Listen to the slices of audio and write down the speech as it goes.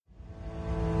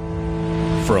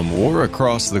From war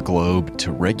across the globe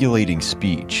to regulating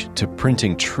speech to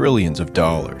printing trillions of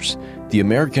dollars, the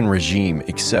American regime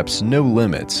accepts no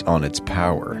limits on its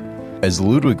power. As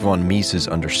Ludwig von Mises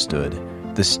understood,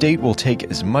 the state will take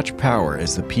as much power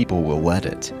as the people will let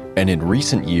it. And in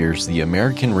recent years, the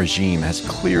American regime has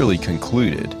clearly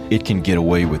concluded it can get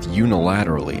away with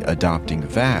unilaterally adopting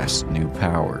vast new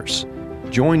powers.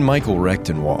 Join Michael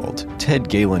Rechtenwald, Ted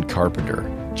Galen Carpenter,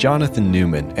 Jonathan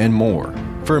Newman, and more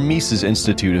for a Mises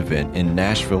Institute event in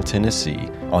Nashville, Tennessee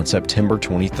on September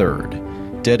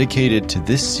 23rd, dedicated to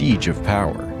this siege of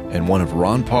power and one of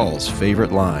Ron Paul's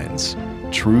favorite lines,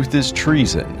 "Truth is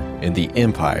treason in the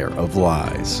empire of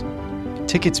lies."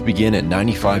 Tickets begin at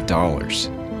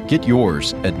 $95. Get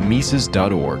yours at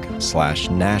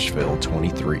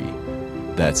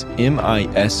Mises.org/Nashville23. That's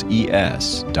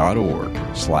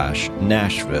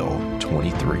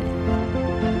MISES.org/Nashville23.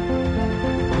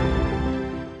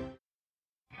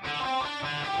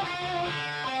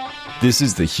 This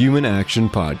is the Human Action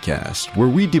Podcast, where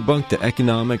we debunk the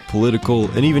economic,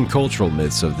 political, and even cultural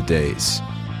myths of the days.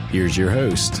 Here's your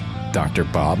host, Dr.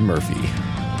 Bob Murphy.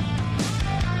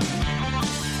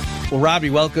 Well,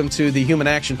 Robbie, welcome to the Human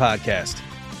Action Podcast.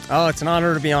 Oh, it's an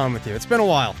honor to be on with you. It's been a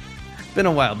while. Been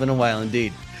a while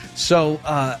indeed. So,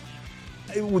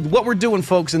 what we're doing,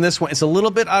 folks, in this one, it's a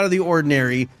little bit out of the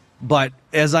ordinary, but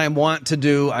as I want to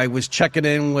do, I was checking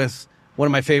in with one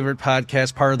of my favorite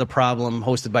podcasts, Part of the Problem,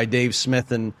 hosted by Dave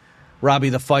Smith and Robbie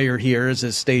the Fire here, as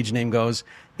his stage name goes.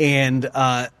 And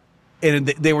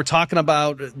they were talking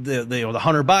about the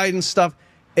Hunter Biden stuff,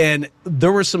 and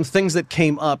there were some things that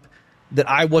came up that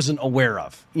I wasn't aware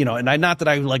of, and not that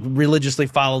I like religiously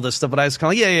follow this stuff, but I was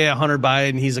kind of like, yeah, Hunter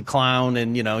Biden, he's a clown,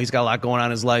 and he's got a lot going on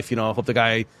in his life. I hope the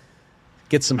guy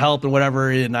gets some help and whatever,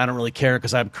 and I don't really care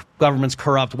because government's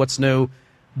corrupt. What's new?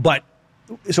 But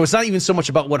so it's not even so much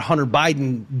about what Hunter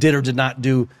Biden did or did not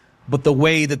do, but the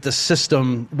way that the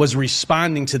system was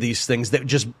responding to these things that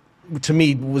just, to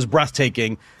me, was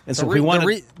breathtaking. And so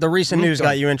the recent news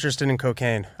got you interested in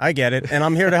cocaine. I get it, and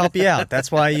I'm here to help you out.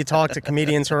 That's why you talk to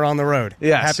comedians who are on the road.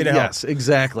 Yes, happy to help. Yes,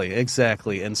 exactly.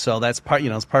 And so that's part,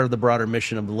 it's part of the broader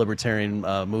mission of the libertarian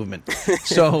movement.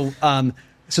 So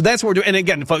that's what we're doing. And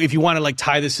again, if you want to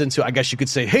tie this into, I guess you could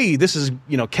say, hey, this is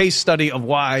case study of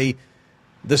why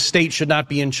the state should not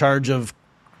be in charge of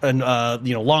law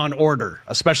and order,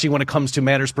 especially when it comes to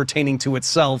matters pertaining to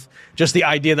itself. Just the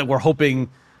idea that we're hoping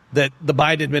that the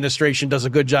Biden administration does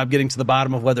a good job getting to the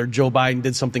bottom of whether Joe Biden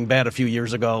did something bad a few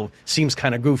years ago seems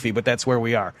kind of goofy, but that's where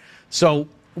we are. So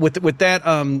with that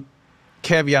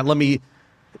caveat, let me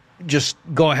just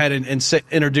go ahead and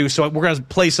introduce. So we're going to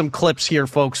play some clips here,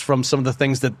 folks, from some of the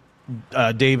things that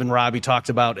Dave and Robbie talked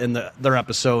about in their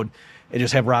episode, and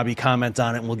just have Robbie comment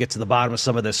on it, and we'll get to the bottom of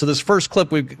some of this. So this first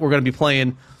clip we're going to be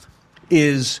playing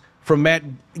is from Matt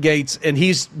Gaetz, and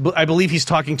I believe he's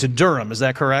talking to Durham. Is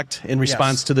that correct? In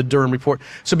response to the Durham report.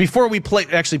 So before we play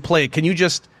it, can you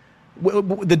just,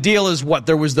 the deal is what?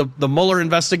 There was the Mueller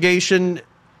investigation,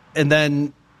 and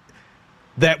then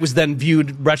that was then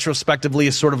viewed retrospectively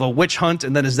as sort of a witch hunt,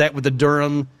 and then is that what the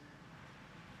Durham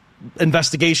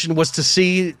investigation was to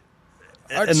see?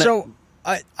 To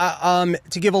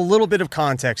give a little bit of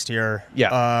context here.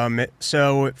 Yeah.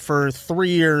 So for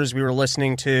 3 years, we were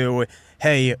listening to,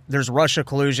 hey, there's Russia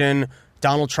collusion,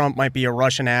 Donald Trump might be a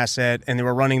Russian asset, and they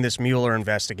were running this Mueller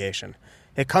investigation.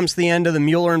 It comes to the end of the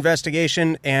Mueller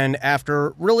investigation, and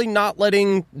after really not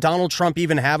letting Donald Trump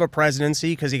even have a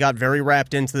presidency because he got very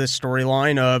wrapped into this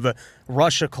storyline of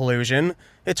Russia collusion,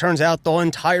 it turns out the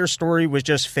entire story was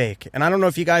just fake. And I don't know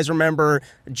if you guys remember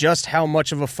just how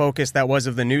much of a focus that was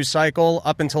of the news cycle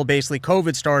up until basically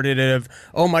COVID started of,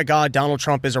 oh my God, Donald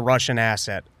Trump is a Russian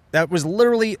asset. That was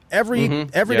literally every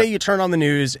day you turn on the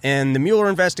news, and the Mueller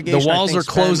investigation. The walls are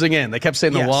closing in. They kept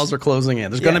saying the walls are closing in.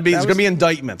 There's going to be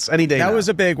indictments any day. That was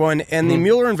a big one, and the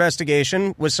Mueller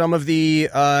investigation was some of the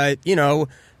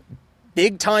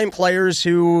big-time players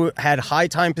who had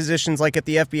high-time positions like at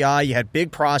the FBI. You had big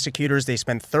prosecutors. They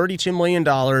spent $32 million,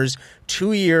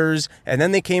 2 years, and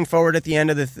then they came forward at the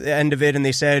end of it, and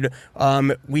they said,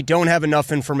 we don't have enough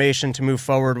information to move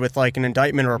forward with like an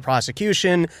indictment or a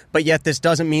prosecution, but yet this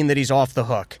doesn't mean that he's off the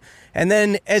hook. And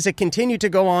then as it continued to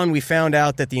go on, we found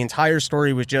out that the entire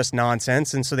story was just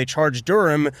nonsense. And so they charged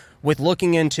Durham with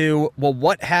looking into, well,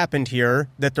 what happened here,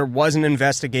 that there was an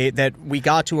that we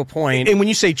got to a point. And when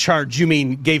you say charge, you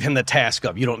mean gave him the task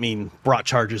of, you don't mean brought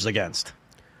charges against.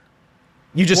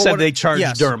 You just said they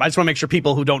charged Durham. I just want to make sure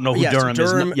people who don't know who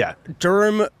Durham is.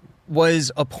 Durham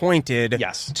was appointed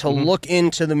to look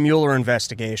into the Mueller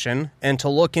investigation and to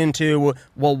look into,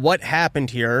 well, what happened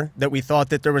here that we thought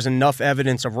that there was enough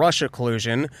evidence of Russia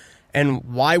collusion. And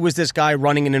why was this guy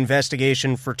running an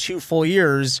investigation for 2 full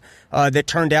years that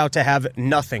turned out to have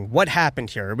nothing? What happened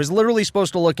here? It was literally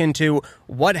supposed to look into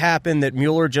what happened that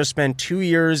Mueller just spent 2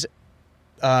 years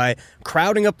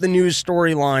crowding up the news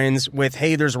storylines with,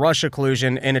 hey, there's Russia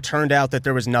collusion, and it turned out that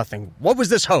there was nothing. What was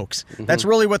this hoax? That's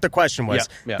really what the question was.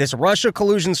 This Russia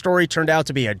collusion story turned out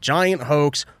to be a giant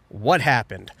hoax. What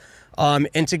happened?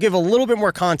 And to give a little bit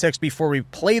more context before we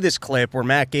play this clip where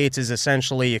Matt Gaetz is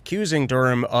essentially accusing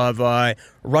Durham of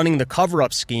running the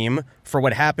cover-up scheme for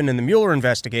what happened in the Mueller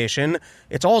investigation,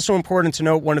 it's also important to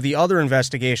note one of the other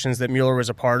investigations that Mueller was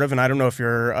a part of, and I don't know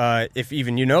if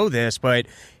even you know this, but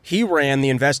he ran the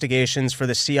investigations for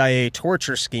the CIA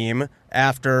torture scheme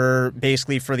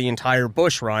basically for the entire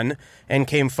Bush run, and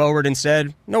came forward and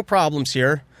said, no problems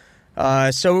here.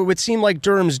 So it would seem like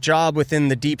Durham's job within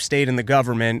the deep state and the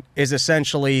government is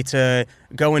essentially to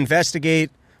go investigate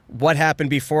what happened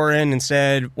beforehand and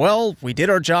said, well, we did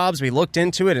our jobs, we looked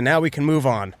into it, and now we can move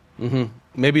on.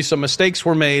 Maybe some mistakes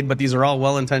were made, but these are all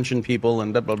well-intentioned people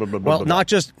and blah, blah, blah, blah, well, blah.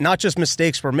 not just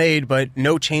mistakes were made, but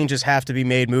no changes have to be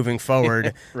made moving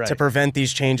forward to prevent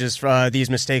these these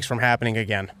mistakes from happening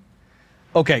again.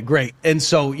 Okay, great. And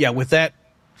so, with that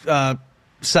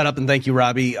set up, and thank you,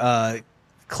 Robbie,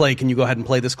 Clay, can you go ahead and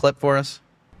play this clip for us?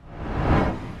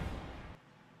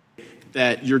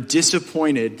 That you're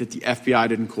disappointed that the FBI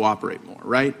didn't cooperate more,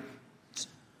 right?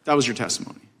 That was your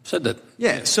testimony. Said that.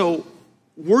 Yeah, so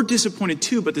we're disappointed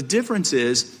too, but the difference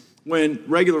is when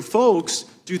regular folks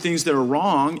do things that are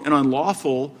wrong and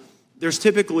unlawful, there's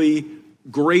typically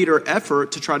greater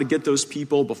effort to try to get those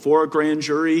people before a grand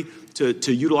jury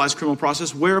to utilize criminal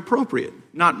process where appropriate,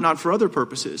 not for other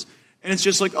purposes. And it's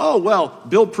just like, oh, well,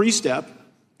 Bill Priestep,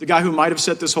 the guy who might have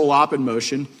set this whole op in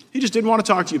motion, he just didn't want to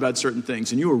talk to you about certain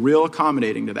things, and you were real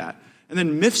accommodating to that. And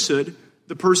then Mifsud,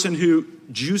 the person who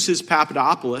juices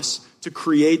Papadopoulos to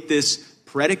create this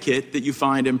predicate that you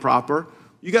find improper.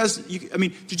 You guys,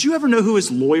 did you ever know who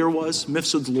his lawyer was,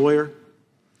 Mifsud's lawyer?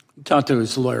 I talked to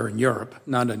his lawyer in Europe.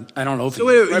 I don't know if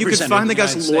you could find the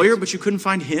guy's lawyer, but you couldn't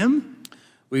find him?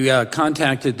 We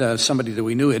contacted somebody that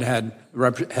we knew had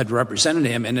represented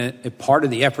him in a part of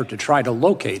the effort to try to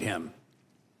locate him.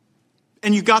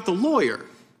 And you got the lawyer.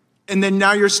 And then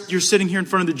now you're sitting here in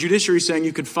front of the judiciary saying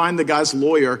you could find the guy's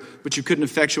lawyer, but you couldn't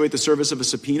effectuate the service of a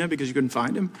subpoena because you couldn't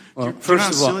find him? Well,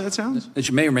 first of all, silly that sounds? As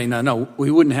you may or may not know,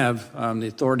 we wouldn't have the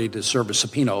authority to serve a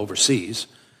subpoena overseas.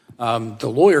 The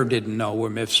lawyer didn't know where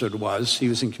Mifsud was. He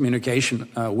was in communication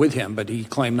with him, but he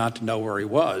claimed not to know where he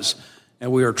was.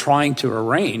 And we were trying to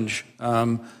arrange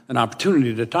an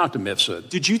opportunity to talk to Mifsud.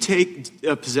 Did you take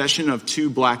possession of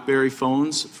 2 BlackBerry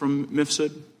phones from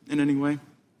Mifsud in any way?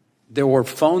 There were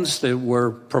phones that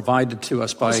were provided to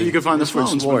us by so you could find the Mifsud's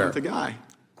phones, lawyer. but not the guy.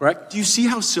 Correct? Do you see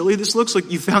how silly this looks?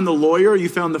 Like you found the lawyer, you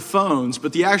found the phones,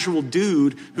 but the actual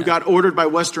dude who got ordered by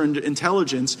Western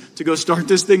intelligence to go start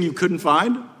this thing you couldn't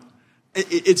find?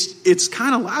 It's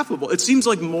kind of laughable. It seems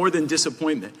like more than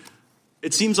disappointment.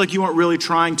 It seems like you weren't really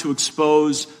trying to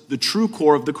expose the true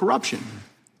core of the corruption.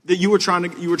 That you were trying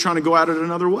to go at it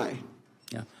another way.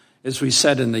 Yeah, as we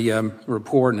said in the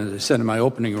report, and as I said in my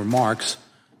opening remarks,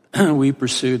 we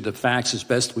pursued the facts as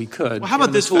best we could. Well, how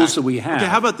about this tools fact? That we have? Okay,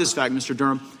 how about this fact, Mr.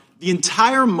 Durham? The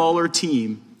entire Mueller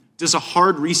team does a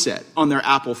hard reset on their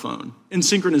Apple phone in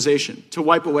synchronization to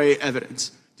wipe away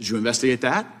evidence. Did you investigate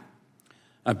that?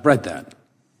 I've read that.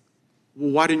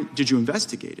 Well, why did you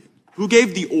investigate it? Who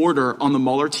gave the order on the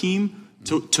Mueller team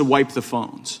to wipe the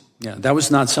phones? Yeah, that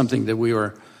was not something that we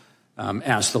were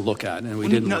asked to look at, and we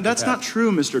didn't. No, look that's at that. not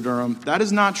true, Mr. Durham. That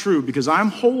is not true because I'm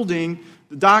holding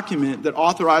the document that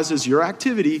authorizes your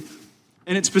activity,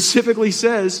 and it specifically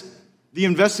says the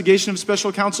investigation of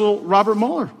Special Counsel Robert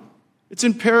Mueller. It's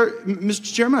in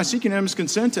Mr. Chairman, I seek unanimous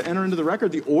consent to enter into the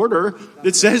record the order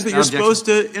that says that you're supposed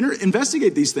to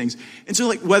investigate these things. And so,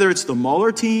 like, whether it's the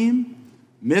Mueller team,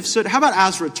 Mifsud, how about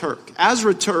Azra Turk?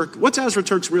 Azra Turk, what's Azra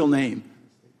Turk's real name?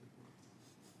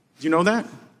 Do you know that?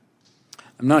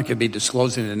 I'm not going to be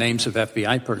disclosing the names of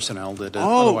FBI personnel that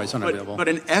are otherwise unavailable. But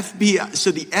an FBI,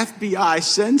 so the FBI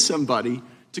sends somebody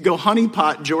to go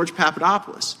honeypot George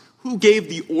Papadopoulos. Who gave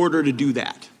the order to do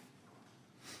that?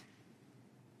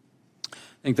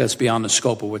 I think that's beyond the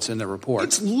scope of what's in the report.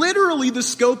 It's literally the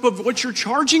scope of what your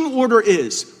charging order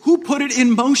is. Who put it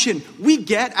in motion? We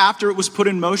get after it was put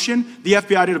in motion, the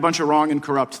FBI did a bunch of wrong and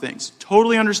corrupt things.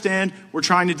 Totally understand. We're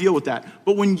trying to deal with that.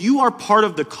 But when you are part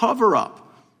of the cover-up,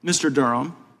 Mr.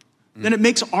 Durham, then it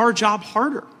makes our job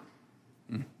harder.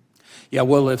 Yeah,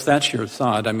 well, if that's your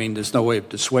thought, I mean, there's no way of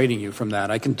dissuading you from that.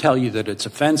 I can tell you that it's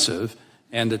offensive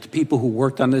and that the people who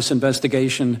worked on this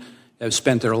investigation have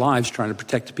spent their lives trying to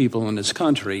protect the people in this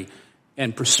country,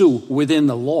 and pursue within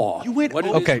the law.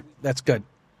 Okay, that's good.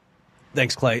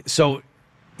 Thanks, Clay. So,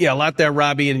 yeah, a lot there,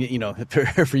 Robbie, and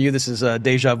for you, this is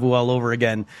deja vu all over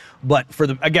again. But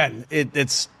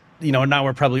it's now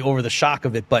we're probably over the shock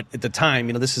of it. But at the time,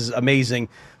 this is amazing.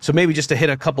 So maybe just to hit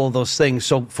a couple of those things.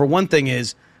 So for one thing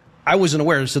is, I wasn't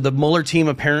aware. So the Mueller team,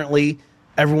 apparently,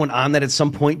 everyone on that at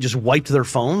some point just wiped their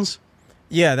phones.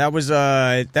 Yeah,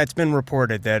 that's been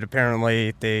reported that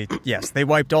apparently they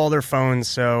wiped all their phones.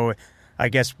 So I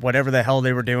guess whatever the hell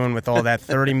they were doing with all that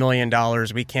 $30 million,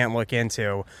 we can't look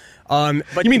into.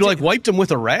 But you mean wiped them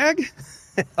with a rag?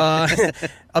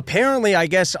 Apparently, I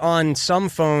guess on some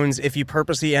phones, if you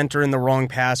purposely enter in the wrong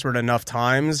password enough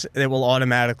times, it will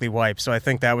automatically wipe. So I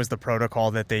think that was the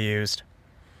protocol that they used.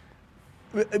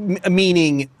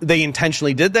 Meaning they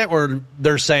intentionally did that, or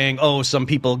they're saying, some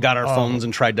people got our phones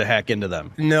and tried to hack into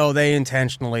them? No, they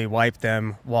intentionally wiped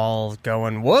them while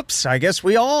going, whoops, I guess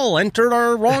we all entered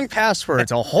our wrong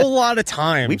passwords a whole lot of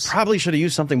times. We probably should have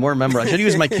used something more memorable. I should have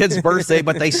used my kid's birthday,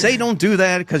 but they say don't do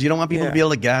that because you don't want people to be able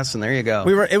to guess, and there you go.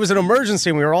 It was an emergency,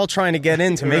 and we were all trying to get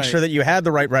in to make sure that you had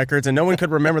the right records, and no one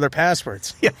could remember their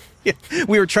passwords. Yeah.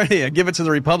 We were trying to give it to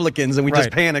the Republicans, and we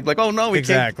just panicked, like, oh, no, we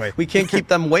can't keep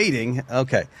them waiting.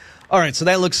 Okay. All right, so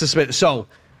that looks suspicious. So,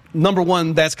 number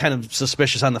one, that's kind of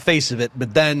suspicious on the face of it,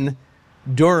 but then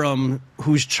Durham,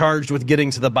 who's charged with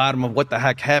getting to the bottom of what the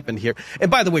heck happened here. And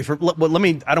by the way,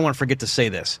 I don't want to forget to say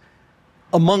this.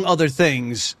 Among other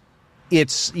things,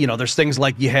 it's, there's things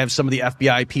like you have some of the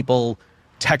FBI people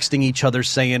texting each other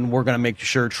saying, we're going to make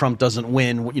sure Trump doesn't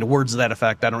win, words to that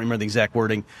effect. I don't remember the exact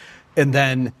wording. And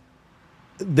then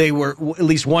they were, at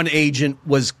least one agent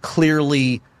was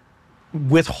clearly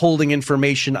withholding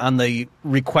information on the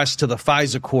request to the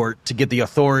FISA court to get the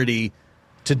authority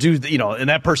to do, and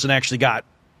that person actually got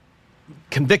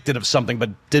convicted of something, but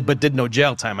did no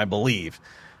jail time, I believe.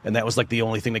 And that was like the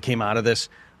only thing that came out of this.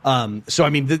 So, I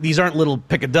mean, these aren't little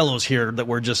picadillos here that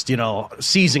we're just,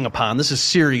 seizing upon. This is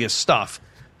serious stuff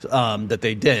that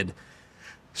they did.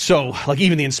 So, like,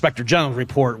 even the Inspector General's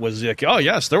report was like, oh,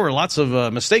 yes, there were lots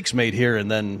of mistakes made here. And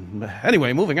then,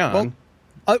 anyway, moving on. Well,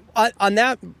 on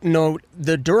that note,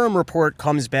 the Durham report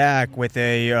comes back with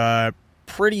a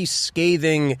pretty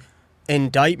scathing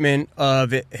indictment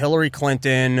of Hillary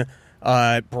Clinton,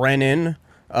 Brennan,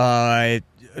 Obama,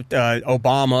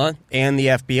 and the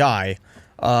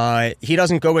FBI. He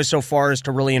doesn't go so far as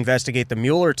to really investigate the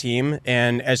Mueller team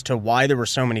and as to why there were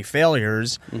so many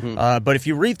failures. Mm-hmm. But if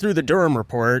you read through the Durham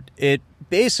report, it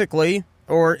basically,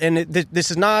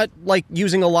 this is not like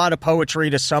using a lot of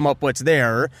poetry to sum up what's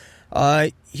there.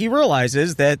 He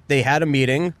realizes that they had a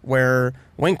meeting where,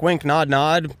 wink, wink, nod,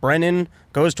 nod, Brennan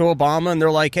goes to Obama and they're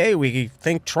like, hey, we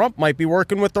think Trump might be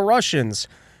working with the Russians.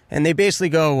 And they basically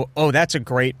go, oh, that's a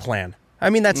great plan. I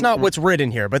mean, that's not what's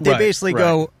written here, but they basically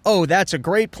go, oh, that's a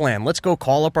great plan. Let's go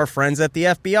call up our friends at the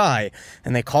FBI.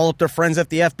 And they call up their friends at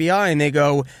the FBI and they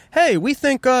go, hey, we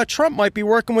think Trump might be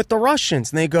working with the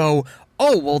Russians. And they go,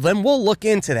 oh, well, then we'll look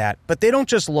into that. But they don't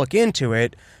just look into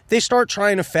it. They start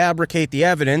trying to fabricate the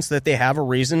evidence that they have a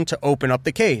reason to open up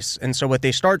the case. And so what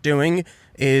they start doing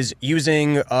is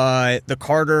using the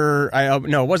Carter,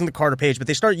 no, it wasn't the Carter page, but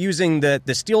they start using the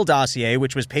Steele dossier,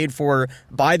 which was paid for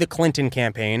by the Clinton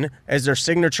campaign, as their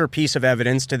signature piece of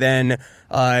evidence to then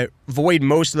void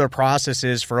most of their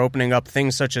processes for opening up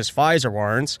things such as FISA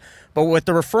warrants. But what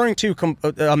they're referring to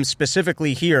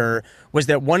specifically here was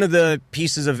that one of the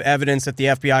pieces of evidence that the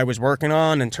FBI was working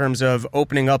on in terms of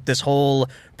opening up this whole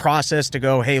process to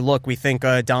go, hey, look, we think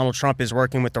Donald Trump is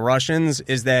working with the Russians,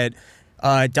 is that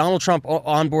Donald Trump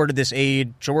onboarded this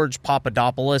aide, George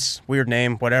Papadopoulos, weird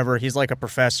name, whatever. He's like a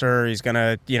professor. He's going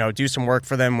to, do some work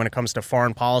for them when it comes to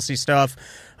foreign policy stuff.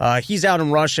 He's out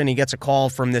in Russia and he gets a call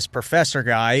from this professor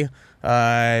guy.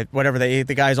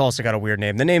 The guy's also got a weird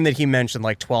name. The name that he mentioned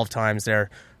like 12 times there.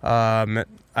 I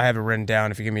have it written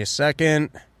down if you give me a second.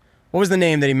 What was the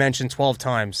name that he mentioned 12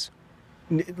 times?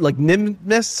 Like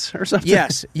Nimbus or something?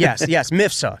 Yes,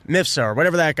 Mifsa, or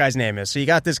whatever that guy's name is. So you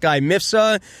got this guy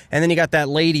Mifsa, and then you got that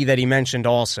lady that he mentioned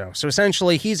also. So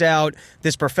essentially, he's out.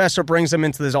 This professor brings him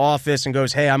into his office and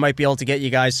goes, hey, I might be able to get you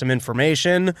guys some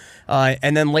information.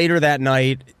 And then later that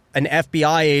night, an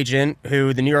FBI agent,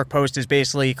 who the New York Post is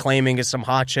basically claiming is some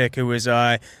hot chick who is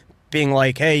being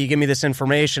like, hey, you give me this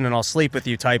information and I'll sleep with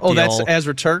you type deal. Oh, that's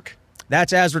Azra Turk?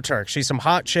 That's Azra Turk. She's some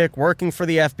hot chick working for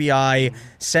the FBI,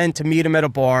 sent to meet him at a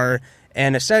bar,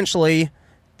 and essentially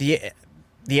the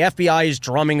FBI is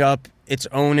drumming up its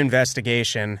own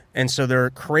investigation, and so they're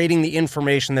creating the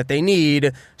information that they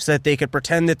need so that they could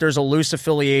pretend that there's a loose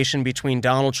affiliation between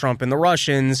Donald Trump and the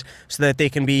Russians so that they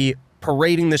can be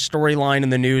parading the storyline in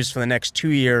the news for the next 2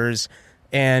 years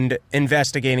and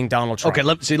investigating Donald Trump. Okay,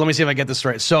 let me see if I get this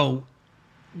right. So,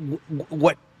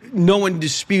 what no one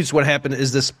disputes what happened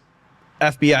is this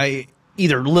FBI,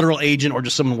 either literal agent or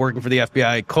just someone working for the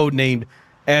FBI, codenamed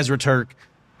Azra Turk,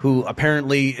 who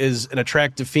apparently is an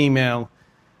attractive female,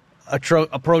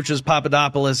 approaches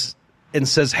Papadopoulos and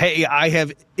says, "Hey, I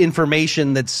have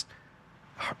information that's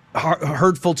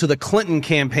hurtful to the Clinton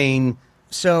campaign.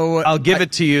 So I'll give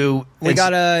it to you." We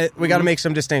gotta make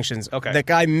some distinctions. Okay. That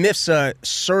guy Mifsa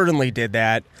certainly did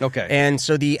that. Okay. And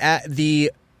so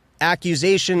the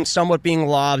accusation somewhat being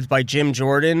lobbed by Jim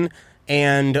Jordan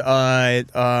and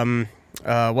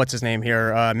what's his name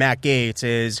here, Matt Gaetz,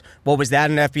 is, well, was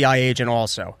that an FBI agent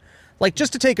also? Like,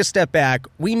 just to take a step back,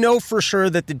 we know for sure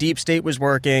that the deep state was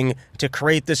working to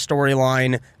create this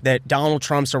storyline that Donald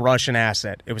Trump's a Russian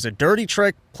asset. It was a dirty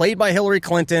trick played by Hillary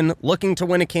Clinton looking to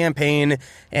win a campaign.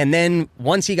 And then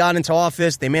once he got into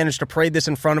office, they managed to parade this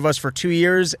in front of us for 2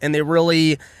 years. And they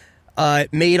really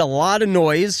made a lot of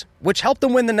noise, which helped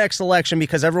them win the next election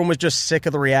because everyone was just sick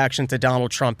of the reaction to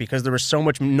Donald Trump because there was so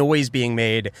much noise being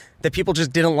made that people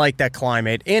just didn't like that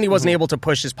climate. And he wasn't able to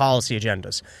push his policy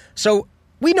agendas. So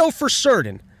we know for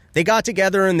certain they got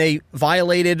together and they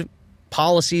violated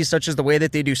policies such as the way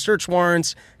that they do search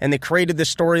warrants, and they created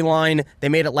this storyline. They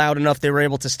made it loud enough they were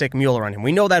able to stick Mueller on him.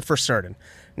 We know that for certain.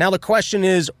 Now the question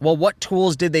is, well, what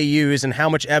tools did they use and how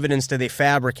much evidence did they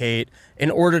fabricate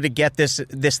in order to get this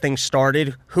thing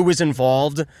started? Who was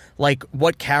involved? Like,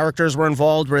 what characters were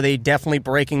involved? Were they definitely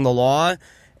breaking the law?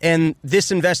 And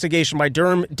this investigation by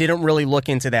Durham didn't really look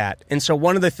into that. And so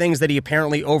one of the things that he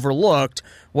apparently overlooked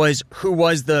was who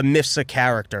was the Mifsa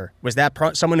character. Was that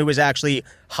someone who was actually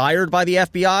hired by the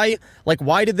FBI? Like,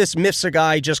 why did this Mifsa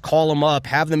guy just call him up,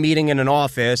 have the meeting in an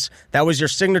office? That was your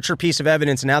signature piece of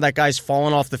evidence. And now that guy's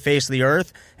fallen off the face of the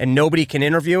earth and nobody can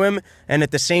interview him. And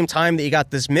at the same time that you got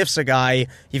this Mifsa guy,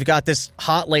 you've got this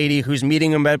hot lady who's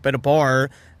meeting him at a bar,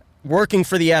 working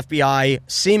for the FBI,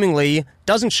 seemingly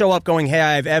doesn't show up going, hey,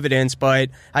 I have evidence, but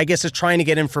I guess is trying to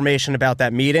get information about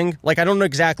that meeting. Like, I don't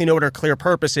exactly know what her clear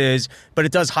purpose is, but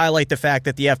it does highlight the fact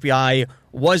that the FBI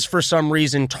was for some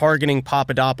reason targeting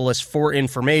Papadopoulos for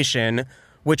information,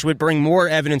 which would bring more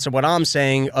evidence of what I'm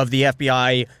saying of the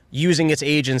FBI using its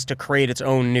agents to create its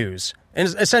own news. And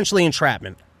it's essentially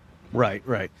entrapment. Right.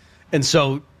 And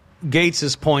so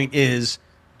Gates's point is,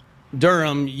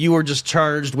 Durham, you were just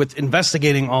charged with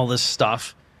investigating all this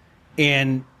stuff,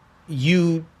 and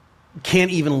you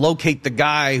can't even locate the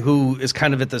guy who is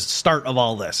kind of at the start of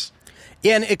all this.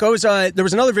 Yeah, and it goes, there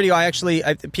was another video,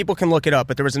 people can look it up,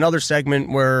 but there was another segment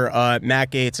where Matt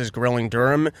Gaetz is grilling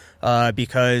Durham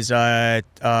because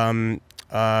Thomas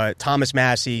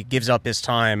Massey gives up his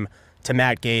time to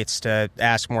Matt Gaetz to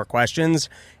ask more questions,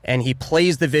 and he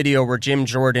plays the video where Jim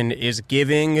Jordan is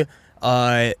giving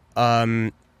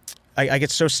I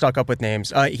get so stuck up with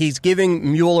names. He's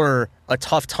giving Mueller a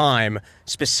tough time,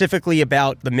 specifically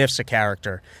about the Mifsa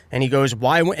character. And he goes,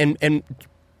 why?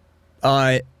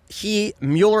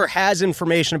 Mueller has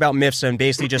information about Mifsa and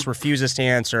basically just refuses to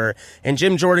answer. And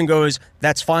Jim Jordan goes,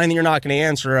 that's fine that you're not going to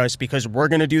answer us because we're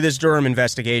going to do this Durham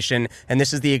investigation. And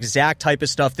this is the exact type of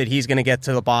stuff that he's going to get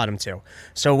to the bottom to.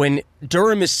 So when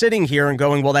Durham is sitting here and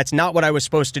going, well, that's not what I was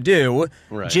supposed to do.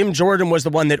 Right. Jim Jordan was the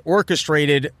one that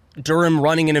orchestrated Durham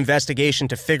running an investigation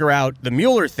to figure out the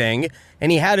Mueller thing.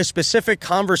 And he had a specific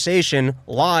conversation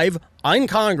live in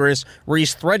Congress where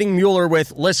he's threatening Mueller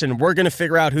with, listen, we're going to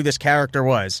figure out who this character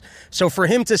was. So for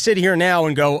him to sit here now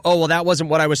and go, oh, well, that wasn't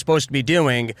what I was supposed to be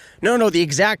doing. No, the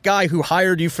exact guy who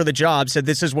hired you for the job said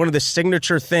this is one of the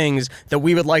signature things that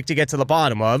we would like to get to the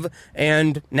bottom of.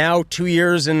 And now 2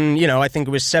 years and, I think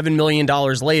it was $7 million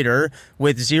later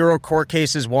with 0 court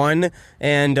cases won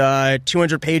and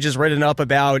 200 pages written up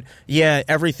about,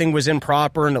 everything was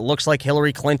improper and it looks like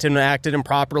Hillary Clinton acted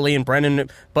improperly and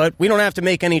Brennan, but we don't have to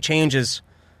make any changes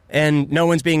and no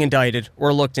one's being indicted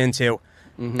or looked into.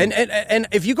 Mm-hmm. And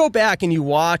if you go back and you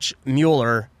watch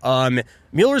Mueller,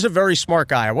 Mueller's a very smart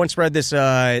guy. I once read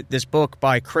this book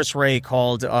by Chris Wray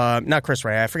called, not Chris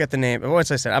Wray, I forget the name.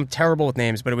 What's I said? I'm terrible with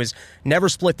names, but it was Never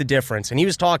Split the Difference. And he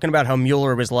was talking about how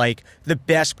Mueller was like the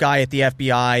best guy at the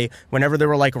FBI. Whenever there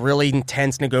were like really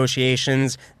intense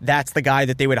negotiations, that's the guy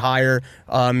that they would hire.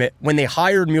 When they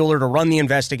hired Mueller to run the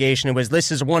investigation, it was,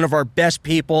 this is one of our best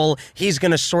people. He's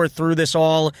going to sort through this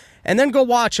all. And then go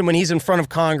watch him when he's in front of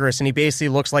Congress and he basically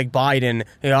looks like Biden.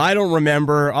 I don't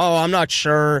remember. Oh, I'm not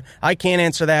sure. I can't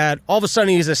answer that. All of a sudden,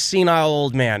 he's a senile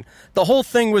old man. The whole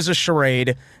thing was a charade.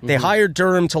 Mm-hmm. They hired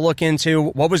Durham to look into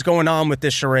what was going on with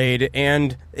this charade,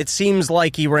 and it seems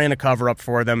like he ran a cover-up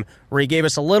for them, where he gave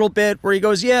us a little bit, where he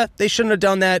goes, they shouldn't have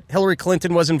done that. Hillary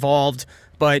Clinton was involved.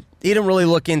 but he didn't really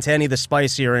look into any of the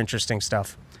spicier, interesting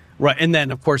stuff. Right, and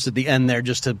then, of course, at the end there,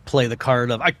 just to play the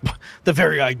card of, the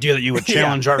very idea that you would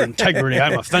challenge our integrity,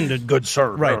 I'm offended, good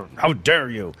sir. Right. How dare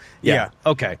you? Yeah.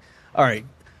 Okay. All right.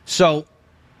 So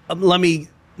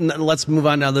let's move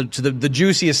on now to the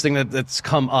juiciest thing that's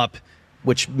come up,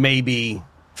 which may be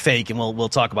fake, and we'll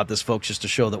talk about this, folks, just to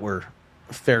show that we're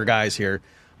fair guys here.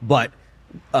 But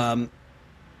I'm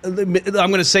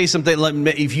going to say something.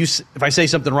 If I say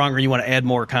something wrong or you want to add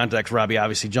more context, Robbie,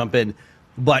 obviously jump in.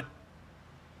 But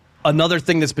another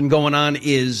thing that's been going on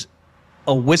is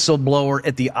a whistleblower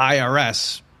at the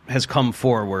IRS has come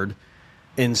forward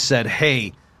and said,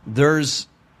 hey, there's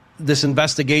this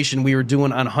investigation we were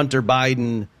doing on Hunter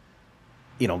Biden,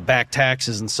 back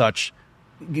taxes and such,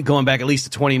 going back at least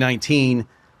to 2019,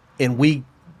 and we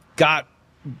got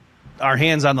our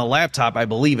hands on the laptop, I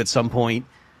believe, at some point,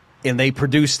 and they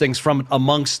produced things from it,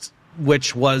 amongst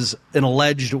which was an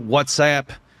alleged WhatsApp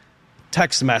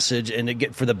text message,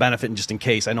 and for the benefit, and just in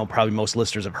case, I know probably most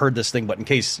listeners have heard this thing, but in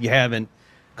case you haven't,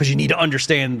 because you need to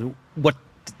understand what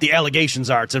the allegations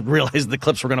are to realize the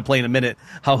clips we're going to play in a minute,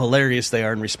 how hilarious they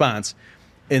are in response.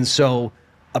 And so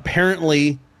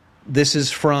apparently this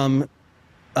is from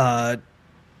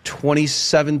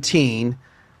 2017,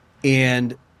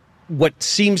 and what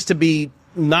seems to be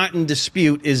not in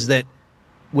dispute is that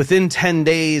within 10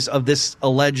 days of this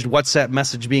alleged WhatsApp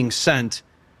message being sent,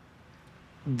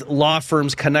 law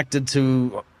firms connected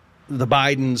to the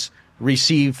Bidens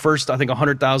received first, I think, a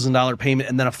 $100,000 payment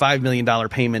and then a $5 million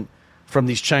payment from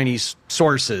these Chinese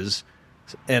sources.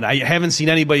 And I haven't seen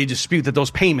anybody dispute that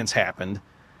those payments happened.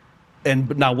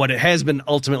 And now what it has been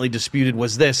ultimately disputed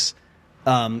was this.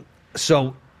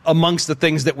 So amongst the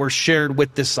things that were shared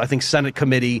with this, I think, Senate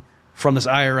committee from this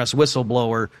IRS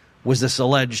whistleblower was this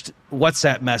alleged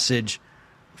WhatsApp message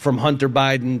from Hunter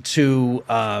Biden to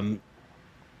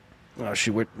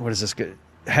what is this?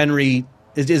 Henry,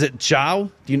 is it Zhao?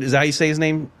 Is that how you say his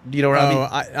name? Do you know,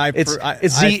 Robbie? It's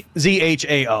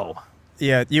Zhao.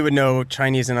 Yeah, you would know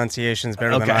Chinese enunciations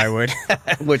better than I would.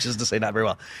 Which is to say not very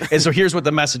well. And so here's what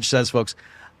the message says, folks.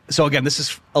 So again, this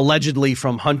is allegedly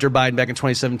from Hunter Biden back in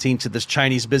 2017 to this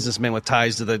Chinese businessman with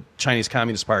ties to the Chinese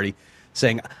Communist Party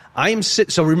saying,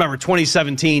 so remember,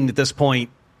 2017, at this point,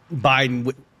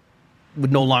 Biden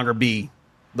would no longer be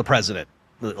the president,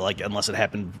 unless it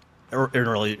happened in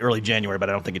early January, but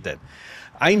I don't think it did.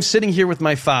 I'm sitting here with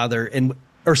my father,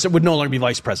 or would no longer be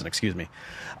vice president, excuse me.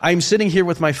 I'm sitting here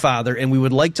with my father, and we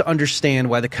would like to understand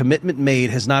why the commitment made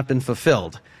has not been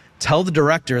fulfilled. Tell the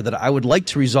director that I would like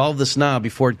to resolve this now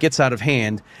before it gets out of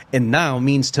hand, and now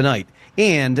means tonight.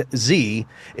 And Z,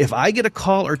 if I get a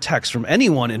call or text from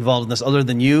anyone involved in this other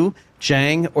than you,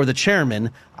 Chang, or the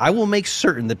chairman, I will make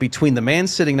certain that between the man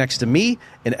sitting next to me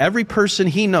and every person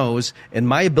he knows and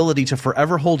my ability to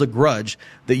forever hold a grudge,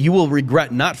 that you will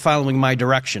regret not following my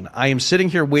direction. I am sitting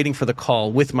here waiting for the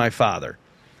call with my father.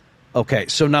 Okay,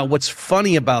 so now what's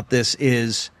funny about this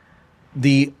is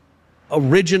the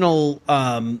original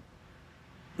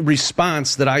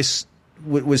response that I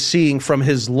was seeing from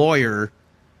his lawyer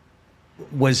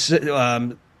was,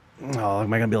 am I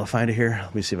going to be able to find it here?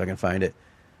 Let me see if I can find it.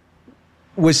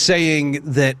 Was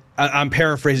saying that, I'm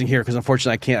paraphrasing here because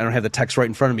unfortunately I don't have the text right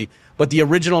in front of me, but the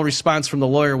original response from the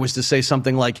lawyer was to say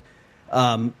something like,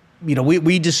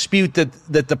 we dispute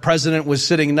that the president was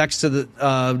sitting next to the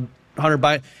Hunter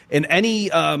Biden, and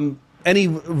any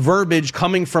verbiage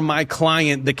coming from my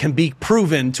client that can be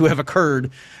proven to have occurred,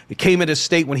 it came at a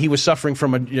state when he was suffering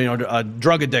from a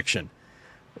drug addiction.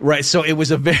 Right, so it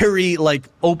was a very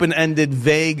open-ended,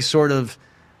 vague sort of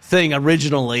thing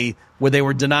originally, where they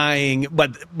were denying,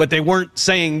 but they weren't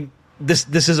saying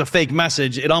this is a fake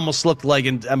message. It almost looked like,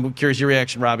 and I'm curious your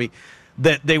reaction, Robbie,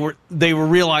 that they were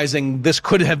realizing this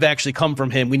could have actually come from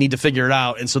him. We need to figure it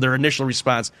out, and so their initial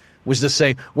response was to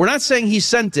say, we're not saying he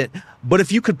sent it, but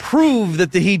if you could prove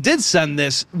that he did send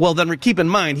this, well, then keep in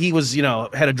mind he was,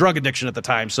 had a drug addiction at the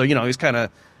time, so he was kind of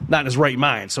not in his right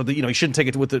mind, so that he shouldn't take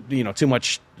it with too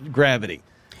much gravity.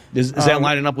 Is that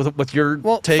lining up with your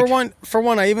take? For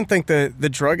one, I even think the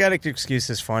drug addict excuse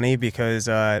is funny because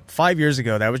 5 years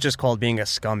ago that was just called being a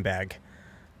scumbag.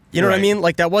 You know what I mean?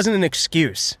 That wasn't an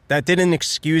excuse. That didn't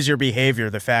excuse your behavior.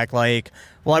 The fact, I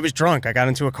was drunk. I got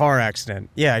into a car accident.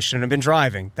 Yeah, I shouldn't have been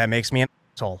driving. That makes me an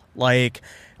asshole.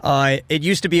 It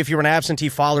used to be if you were an absentee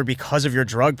filer because of your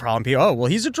drug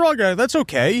problem, he's a drug addict. That's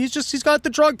okay. He's got the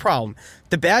drug problem.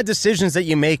 The bad decisions that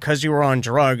you make because you were on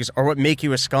drugs are what make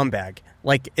you a scumbag.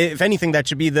 If anything, that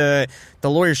should be the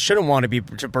lawyers shouldn't want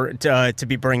to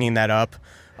be bringing that up.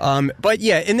 But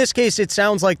yeah, in this case, it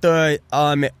sounds like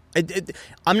I'm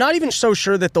not even so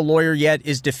sure that the lawyer yet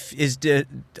is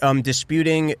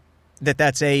disputing that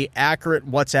that's a accurate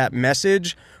WhatsApp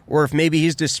message, or if maybe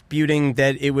he's disputing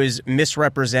that it was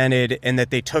misrepresented and that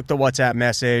they took the WhatsApp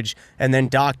message and then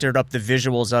doctored up the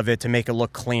visuals of it to make it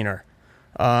look cleaner.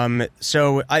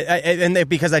 So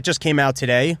because that just came out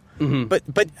today. Mm-hmm.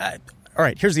 But all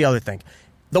right, here's the other thing.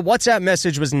 The WhatsApp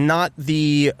message was not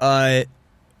the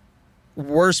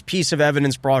worst piece of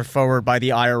evidence brought forward by the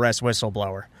IRS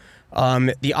whistleblower.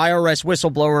 The IRS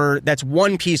whistleblower, that's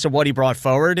one piece of what he brought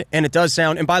forward, and it does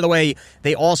sound, and by the way,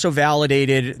 they also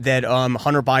validated that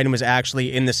Hunter Biden was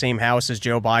actually in the same house as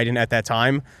Joe Biden at that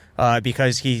time,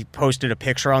 because he posted a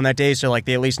picture on that day, so like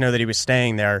they at least know that he was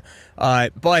staying there.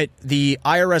 But the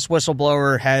IRS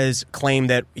whistleblower has claimed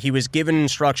that he was given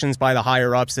instructions by the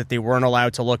higher-ups that they weren't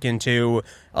allowed to look into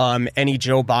any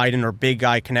Joe Biden or big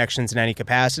guy connections in any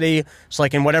capacity. So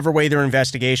like in whatever way their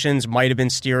investigations might have been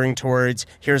steering towards,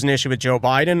 here's an issue with Joe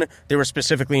Biden, they were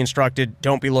specifically instructed,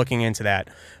 don't be looking into that.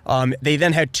 They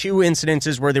then had two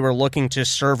incidences where they were looking to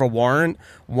serve a warrant.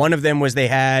 One of them was they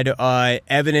had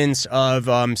evidence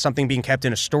of something being kept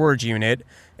in a storage unit,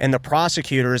 and the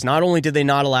prosecutors, not only did they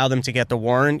not allow them to get the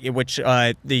warrant, which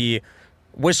the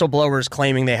whistleblowers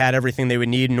claiming they had everything they would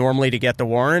need normally to get the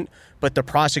warrant, but the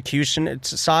prosecution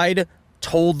side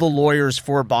told the lawyers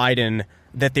for Biden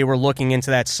that they were looking into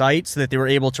that site so that they were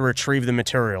able to retrieve the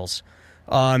materials.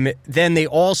 Then they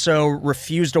also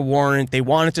refused a warrant. They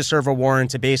wanted to serve a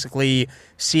warrant to basically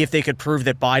see if they could prove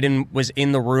that Biden was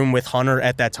in the room with Hunter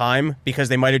at that time, because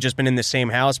they might have just been in the same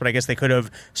house, but I guess they could have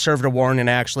served a warrant and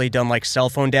actually done like cell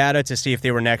phone data to see if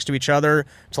they were next to each other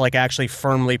to like actually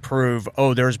firmly prove,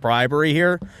 oh, there's bribery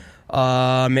here.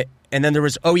 And then there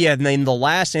was, and then the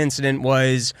last incident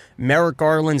was Merrick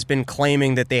Garland's been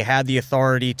claiming that they had the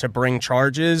authority to bring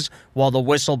charges, while the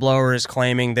whistleblower is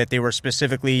claiming that they were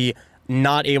specifically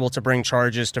not able to bring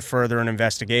charges to further an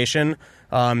investigation.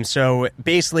 So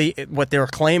basically what they're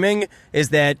claiming is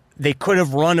that they could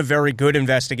have run a very good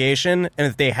investigation,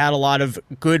 and that they had a lot of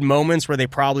good moments where they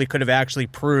probably could have actually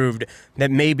proved that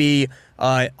maybe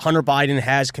Hunter Biden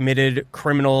has committed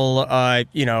criminal,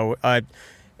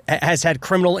 has had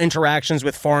criminal interactions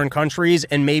with foreign countries,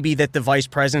 and maybe that the vice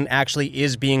president actually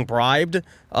is being bribed,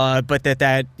 but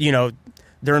that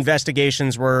their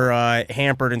investigations were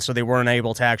hampered, and so they weren't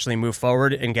able to actually move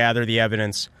forward and gather the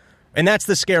evidence. And that's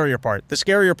the scarier part. The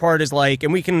scarier part is like,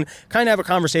 and we can kind of have a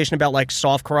conversation about like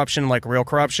soft corruption, like real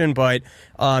corruption, but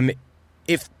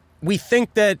if we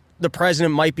think that the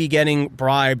president might be getting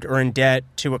bribed or in debt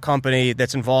to a company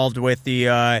that's involved with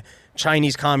the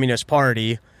Chinese Communist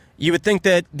Party, you would think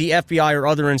that the FBI or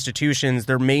other institutions,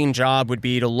 their main job would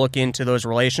be to look into those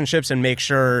relationships and make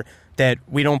sure that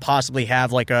we don't possibly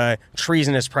have like a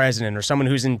treasonous president or someone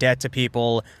who's in debt to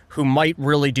people who might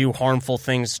really do harmful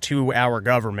things to our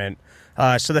government.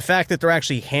 So the fact that they're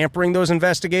actually hampering those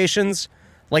investigations,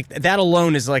 like that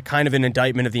alone is like kind of an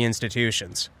indictment of the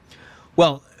institutions.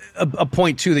 Well, a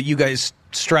point too that you guys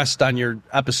stressed on your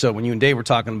episode when you and Dave were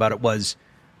talking about it was,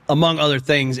 among other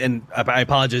things, and I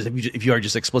apologize if you are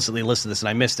just explicitly listed this and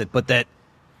I missed it, but that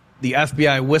the the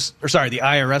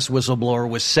IRS whistleblower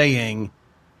was saying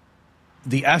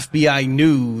the FBI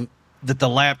knew that the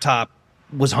laptop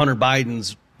was Hunter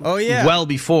Biden's well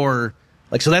before,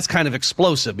 like, so that's kind of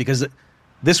explosive, because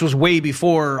this was way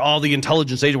before all the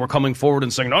intelligence agents were coming forward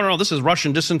and saying, no, this is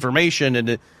Russian disinformation,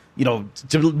 and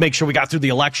to make sure we got through the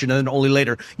election, and then only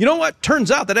later, you know what, turns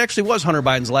out that actually was Hunter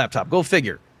Biden's laptop. Go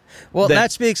figure. Well,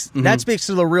 that speaks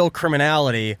to the real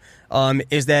criminality,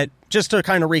 is that, just to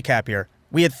kind of recap here,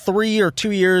 we had 3 or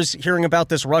 2 years hearing about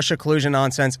this Russia collusion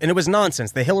nonsense, and it was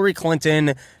nonsense. The Hillary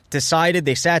Clinton decided,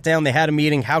 they sat down, they had a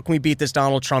meeting, how can we beat this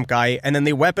Donald Trump guy? And then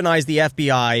they weaponized the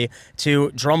FBI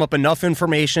to drum up enough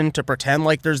information to pretend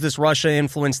like there's this Russia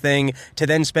influence thing, to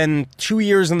then spend 2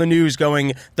 years in the news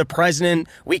going, the president,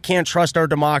 we can't trust our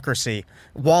democracy,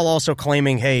 while also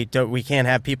claiming, hey, we can't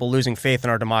have people losing faith in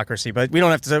our democracy. But we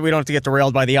don't have to get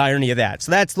derailed by the irony of that.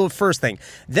 So that's the first thing.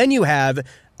 Then you have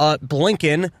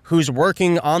Blinken, who's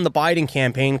working on the Biden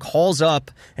campaign, calls up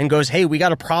and goes, hey, we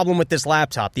got a problem with this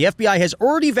laptop. The FBI has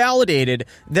already validated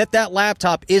that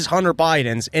laptop is Hunter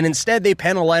Biden's, and instead they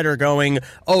pen a letter going,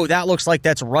 oh, that looks like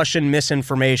that's Russian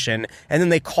misinformation. And then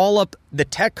they call up the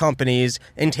tech companies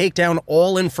and take down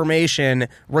all information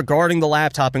regarding the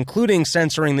laptop, including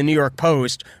censoring the New York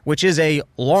Post, which is a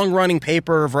long-running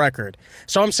paper of record.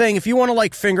 So I'm saying, if you want to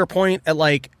like finger point at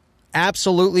like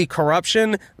absolutely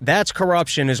corruption, that's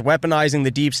corruption, is weaponizing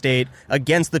the deep state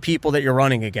against the people that you're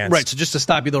running against. Right, so just to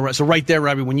stop you though, so right there,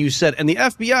 Robbie, when you said, and the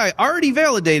FBI already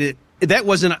validated,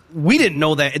 we didn't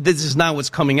know that, this is not what's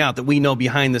coming out, that we know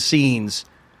behind the scenes,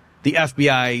 the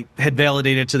FBI had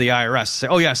validated to the IRS, say,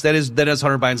 oh yes, that is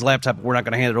Hunter Biden's laptop, but we're not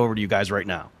going to hand it over to you guys right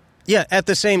now. Yeah, at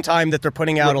the same time that they're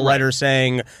putting out a letter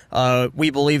saying, we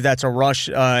believe that's all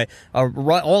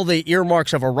the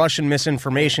earmarks of a Russian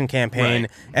misinformation campaign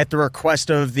at the request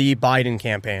of the Biden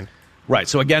campaign. Right.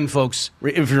 So again, folks,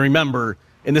 if you remember,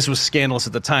 and this was scandalous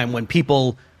at the time, when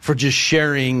people, for just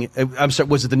sharing, I'm sorry,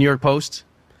 was it the New York Post?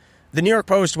 The New York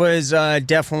Post was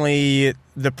definitely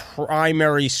the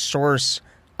primary source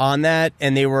on that,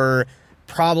 and they were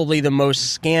probably the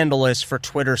most scandalous for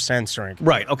Twitter censoring.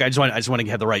 Right. Okay. I just want to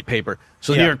have the right paper.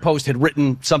 So the New York Post had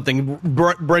written something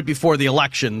right before the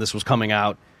election. This was coming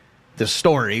out, this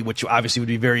story, which obviously would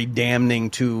be very damning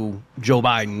to Joe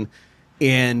Biden.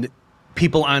 And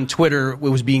people on Twitter, it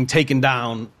was being taken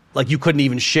down. Like, you couldn't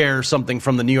even share something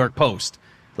from the New York Post.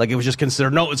 Like, it was just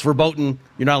considered, no, it's verboten.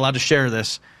 You're not allowed to share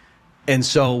this. And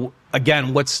so,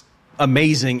 again, what's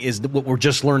amazing is that what we're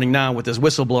just learning now with this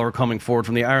whistleblower coming forward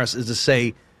from the IRS is to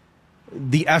say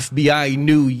the FBI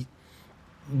knew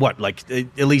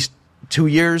at least 2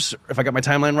 years, if I got my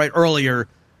timeline right, earlier,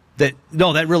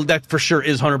 that for sure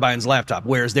is Hunter Biden's laptop.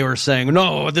 Whereas they were saying,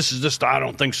 no, this is just, I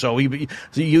don't think so.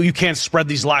 You can't spread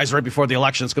these lies right before the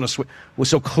election. It's going to switch.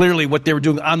 So clearly what they were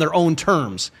doing on their own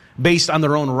terms, based on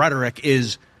their own rhetoric,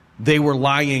 is they were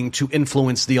lying to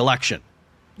influence the election.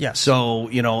 Yes. So,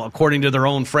 according to their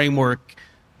own framework,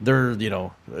 they're,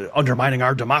 undermining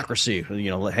our democracy.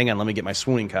 Hang on, let me get my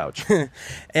swooning couch.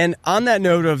 And on that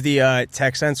note of the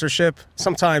tech censorship,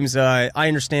 sometimes I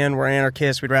understand we're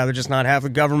anarchists. We'd rather just not have the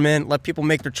government, let people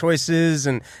make their choices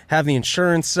and have the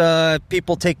insurance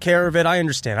people take care of it. I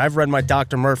understand. I've read my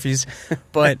Dr. Murphy's.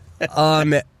 But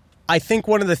I think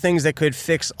one of the things that could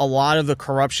fix a lot of the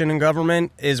corruption in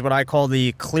government is what I call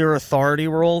the clear authority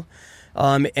rule.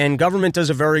 And government does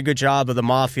a very good job of the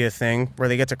mafia thing where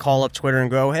they get to call up Twitter and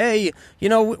go, hey, we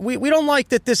don't like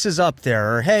that this is up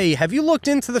there. Or, hey, have you looked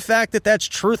into the fact that that's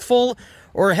truthful?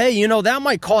 Or, hey, that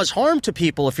might cause harm to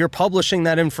people if you're publishing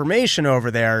that information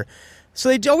over there. So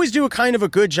they always do a kind of a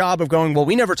good job of going, well,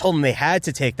 we never told them they had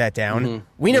to take that down. Mm-hmm.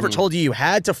 We never told you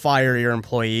had to fire your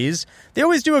employees. They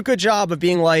always do a good job of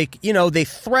being like, they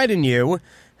threaten you,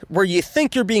 where you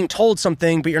think you're being told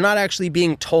something, but you're not actually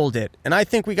being told it. And I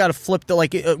think we got to flip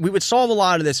we would solve a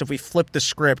lot of this if we flipped the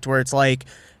script, where it's like,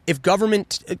 if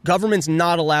government's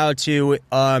not allowed to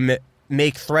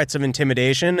make threats of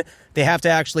intimidation, they have to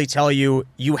actually tell you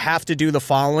have to do the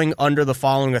following under the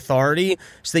following authority,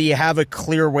 so that you have a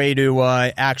clear way to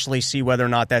actually see whether or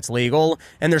not that's legal.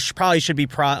 And there probably should be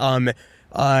punishments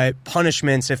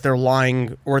if they're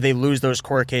lying or they lose those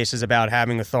court cases about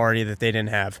having authority that they didn't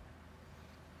have.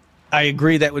 I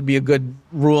agree that would be a good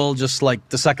rule, just like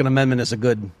the Second Amendment is a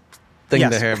good thing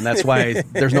to have, and that's why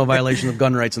there's no violation of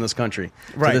gun rights in this country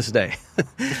to this day.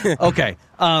 Okay.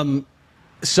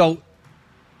 So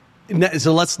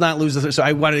let's not lose this. So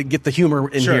I want to get the humor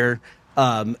in here.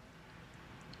 So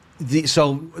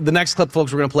the next clip,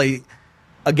 folks, we're going to play,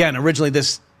 again, originally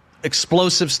this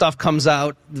explosive stuff comes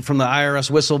out from the IRS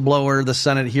whistleblower. The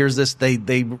Senate hears this.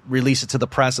 They release it to the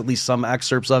press, at least some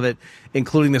excerpts of it,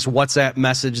 including this WhatsApp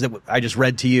message that I just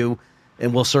read to you.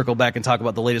 And we'll circle back and talk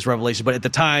about the latest revelation. But at the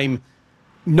time,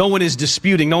 no one is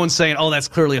disputing. No one's saying, oh, that's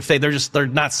clearly a fake. They're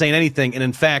not saying anything. And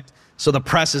in fact, so the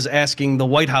press is asking the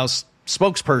White House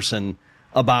spokesperson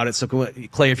about it. So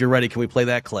Clay, if you're ready, can we play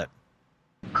that clip?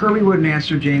 Kirby wouldn't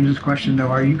answer James's question, though.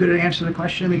 Are you going to answer the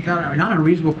question? I mean, not a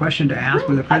reasonable question to ask,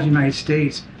 where the President of the United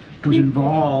States was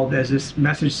involved, as this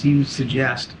message seems to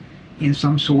suggest, in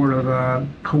some sort of a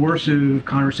coercive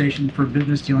conversation for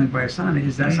business dealing by a son.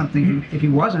 Is that something, if he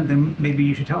wasn't, then maybe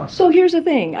you should tell us. So here's the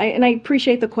thing, and I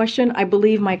appreciate the question. I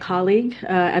believe my colleague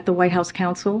at the White House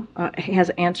Counsel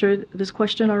has answered this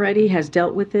question already, has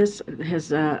dealt with this, has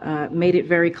made it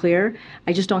very clear.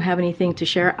 I just don't have anything to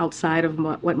share outside of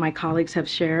what my colleagues have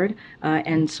shared,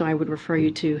 and so I would refer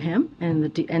you to him and the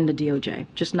DOJ.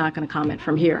 Just not going to comment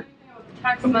from here.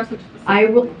 Text message. I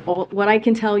will. What I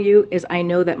can tell you is I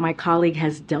know that my colleague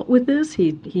has dealt with this.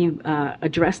 He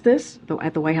addressed this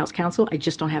at the White House Counsel. I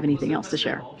just don't have anything else to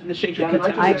share.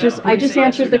 I just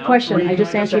answered the question. I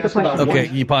just answered the question. Okay,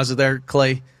 you pause it there,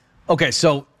 Clay. Okay,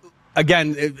 so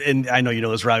again, and I know you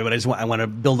know this, Robbie, but I want to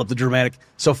build up the dramatic.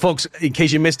 So, folks, in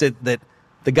case you missed it, that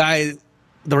the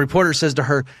reporter says to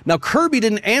her, "Now Kirby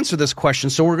didn't answer this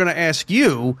question, so we're going to ask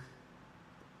you."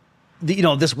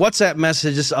 This WhatsApp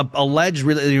message, this alleged,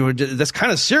 that's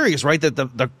kind of serious, right? That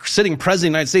the sitting president of the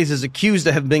United States is accused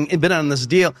to have been on this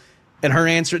deal. And her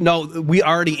answer, no, we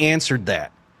already answered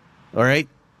that. All right?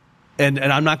 And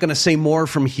I'm not going to say more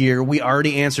from here. We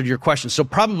already answered your question. So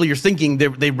probably you're thinking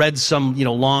they read some,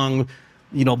 long,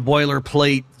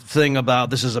 boilerplate thing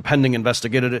about this is a pending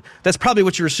investigation. That's probably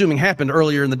what you're assuming happened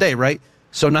earlier in the day, right?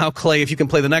 So now, Clay, if you can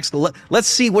play the next, let's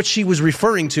see what she was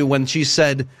referring to when she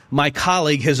said, my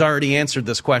colleague has already answered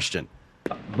this question.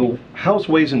 The House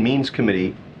Ways and Means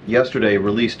Committee yesterday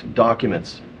released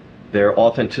documents, their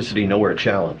authenticity nowhere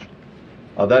challenged.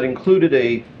 That included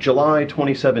a July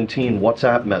 2017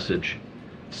 WhatsApp message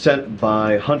sent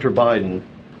by Hunter Biden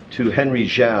to Henry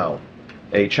Zhao,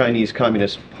 a Chinese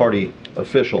Communist Party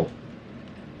official,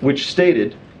 which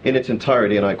stated in its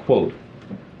entirety, and I quote,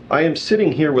 "I am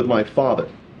sitting here with my father,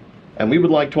 and we would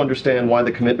like to understand why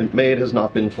the commitment made has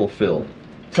not been fulfilled.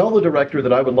 Tell the director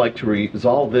that I would like to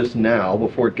resolve this now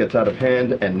before it gets out of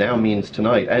hand, and now means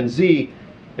tonight. And Z,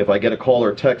 if I get a call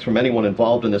or text from anyone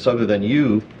involved in this other than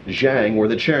you, Zhang, or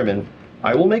the chairman,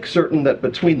 I will make certain that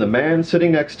between the man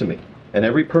sitting next to me and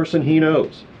every person he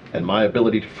knows, and my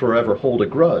ability to forever hold a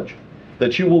grudge,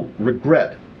 that you will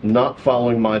regret not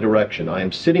following my direction. I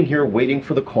am sitting here waiting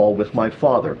for the call with my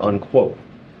father," unquote.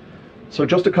 So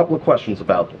just a couple of questions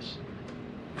about this.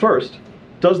 First,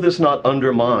 does this not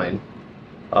undermine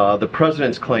the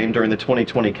president's claim during the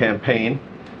 2020 campaign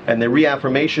and the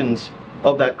reaffirmations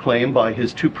of that claim by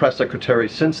his two press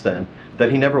secretaries since then,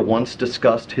 that he never once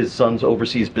discussed his son's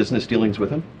overseas business dealings with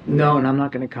him? No, and I'm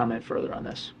not going to comment further on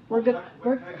this. We're good.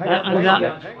 I'm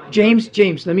not. James,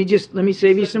 let me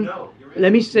save you some.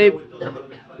 Let me save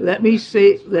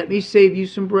you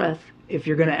some breath. If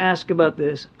you're going to ask about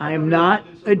this, I am not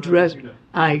addressing.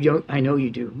 I know you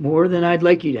do more than I'd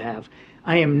like you to have.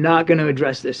 I am not going to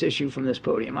address this issue from this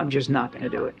podium. I'm just not going to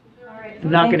do it. I'm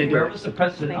not going to do it. The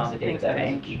president obligated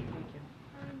that speech.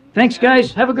 Thanks,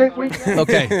 guys. Have a great week.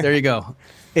 Okay, there you go.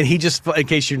 And he just, in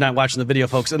case you're not watching the video,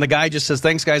 folks, and the guy just says,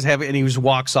 "Thanks, guys, have it," and he just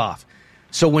walks off.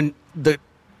 So when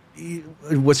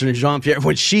what's her name, Jean-Pierre,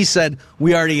 when she said,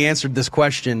 "We already answered this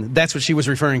question," that's what she was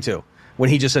referring to. When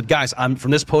he just said, "Guys, I'm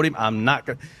from this podium, I'm not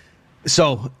going to."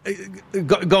 So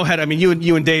go ahead. I mean,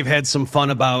 you and Dave had some fun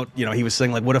about, he was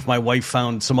saying, like, what if my wife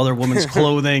found some other woman's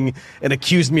clothing and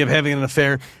accused me of having an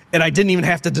affair? And I didn't even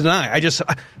have to deny.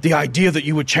 The idea that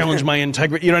you would challenge my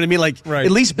integrity, you know what I mean? Like, right.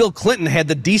 At least Bill Clinton had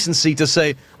the decency to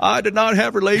say, I did not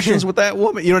have relations with that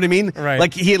woman. You know what I mean? Right.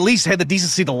 Like, he at least had the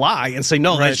decency to lie and say,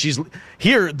 no, right. she's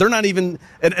here. They're not even,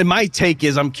 and my take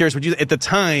is, I'm curious what you, at the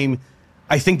time,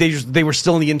 I think they were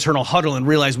still in the internal huddle and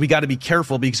realized we got to be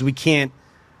careful because we can't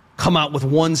come out with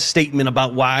one statement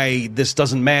about why this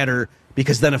doesn't matter,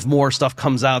 because then if more stuff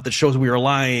comes out that shows we were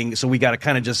lying, so we got to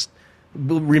kind of just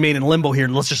remain in limbo here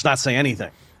and let's just not say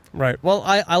anything. Right. Well,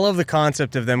 I love the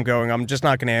concept of them going, I'm just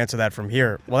not going to answer that from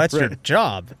here. Well, that's your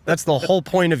job. That's the whole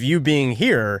point of you being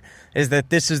here, is that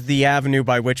this is the avenue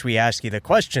by which we ask you the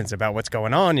questions about what's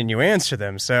going on and you answer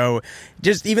them. So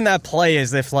just even that play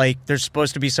as if, like, there's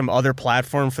supposed to be some other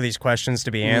platform for these questions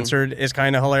to be answered is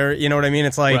kind of hilarious. You know what I mean?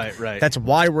 It's like, right. That's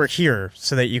why we're here,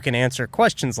 so that you can answer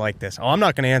questions like this. Oh, I'm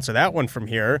not going to answer that one from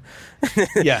here.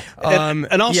 Yeah.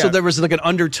 And also there was like an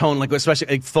undertone, like, especially,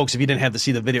 like, folks, if you didn't have to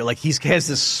see the video, like, he has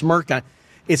this smirk on.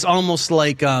 It's almost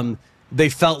like they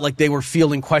felt like they were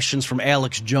fielding questions from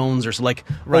Alex Jones or so, like,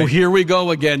 oh, here we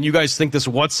go again. You guys think this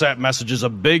WhatsApp message is a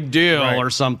big deal or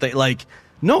something. Like,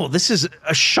 no, this is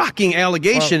a shocking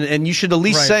allegation, and you should at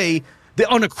least say that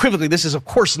unequivocally, this is, of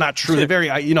course, not true.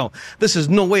 This is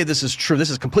no way this is true.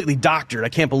 This is completely doctored. I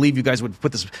can't believe you guys would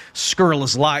put this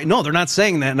scurrilous lie. No, they're not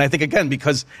saying that. And I think, again,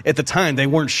 because at the time they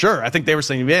weren't sure. I think they were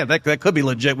saying, yeah, that could be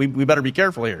legit. We better be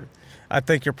careful here. I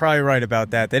think you're probably right about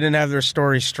that. They didn't have their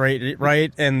story straight,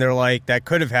 right? And they're like, that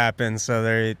could have happened. So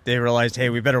they realized, hey,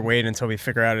 we better wait until we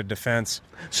figure out a defense.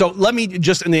 So let me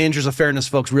just, in the interest of fairness,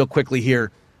 folks, real quickly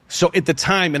here. So at the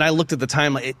time, and I looked at the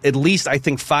time, at least I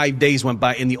think 5 days went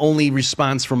by, and the only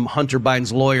response from Hunter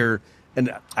Biden's lawyer,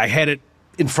 and I had it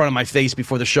in front of my face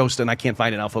before the show, and I can't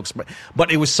find it now, folks, but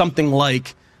it was something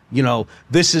like,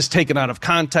 this is taken out of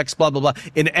context, blah, blah, blah.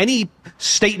 And any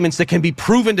statements that can be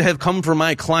proven to have come from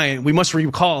my client, we must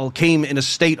recall, came in a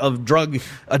state of drug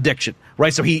addiction,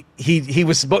 right? So he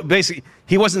was basically,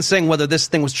 he wasn't saying whether this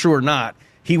thing was true or not.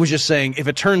 He was just saying, if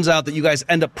it turns out that you guys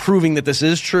end up proving that this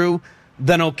is true,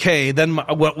 then okay, then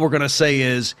what we're going to say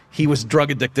is he was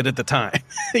drug addicted at the time.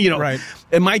 Right.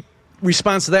 And my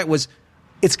response to that was,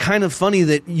 it's kind of funny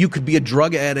that you could be a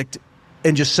drug addict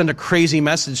and just send a crazy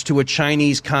message to a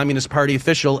Chinese Communist Party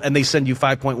official and they send you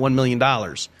 $5.1 million.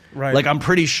 Right. Like, I'm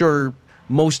pretty sure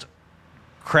most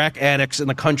crack addicts in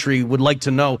the country would like to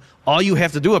know. All you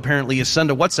have to do, apparently, is send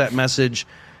a WhatsApp message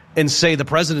and say the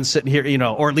president's sitting here,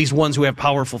 or at least ones who have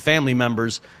powerful family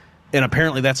members. And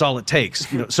apparently that's all it takes.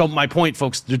 So my point,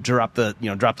 folks, to drop the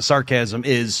sarcasm,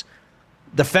 is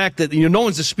the fact that no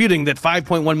one's disputing that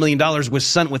 $5.1 million was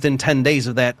sent within 10 days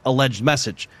of that alleged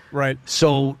message. Right.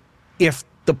 So if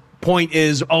the point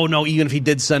is, oh no, even if he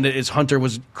did send it, his Hunter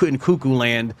was in cuckoo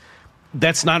land.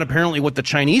 That's not apparently what the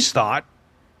Chinese thought.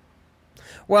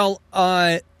 Well,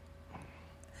 I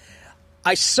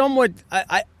somewhat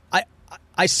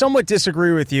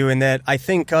disagree with you in that I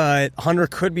think Hunter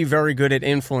could be very good at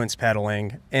influence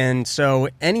peddling, and so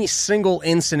any single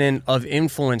incident of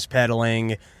influence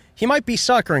peddling, he might be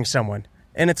suckering someone.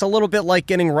 And it's a little bit like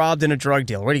getting robbed in a drug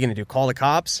deal. What are you going to do? Call the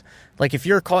cops? Like if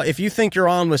you think you're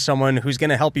on with someone who's going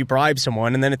to help you bribe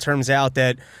someone, and then it turns out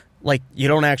that like you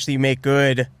don't actually make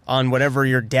good on whatever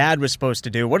your dad was supposed to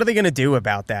do, what are they going to do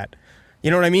about that?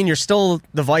 You know what I mean? You're still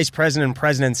the vice president and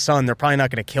president's son. They're probably not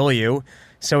going to kill you.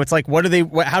 So it's like, how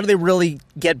do they really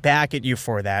get back at you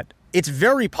for that? It's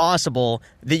very possible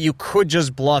that you could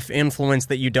just bluff influence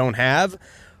that you don't have.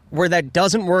 Where that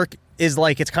doesn't work is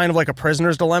like, it's kind of like a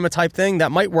prisoner's dilemma type thing.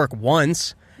 That might work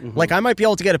once. Mm-hmm. Like I might be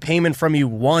able to get a payment from you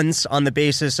once on the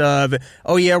basis of,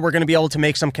 oh yeah, we're going to be able to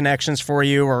make some connections for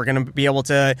you, or we're going to be able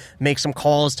to make some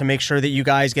calls to make sure that you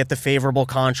guys get the favorable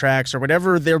contracts or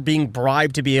whatever they're being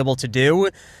bribed to be able to do.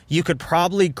 You could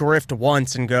probably grift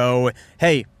once and go,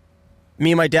 hey,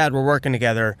 me and my dad, we're working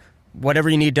together. Whatever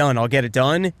you need done, I'll get it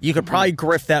done. You could probably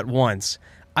grift that once.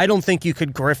 I don't think you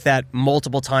could grift that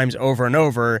multiple times over and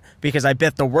over, because I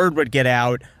bet the word would get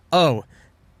out, oh,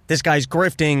 this guy's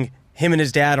grifting, him and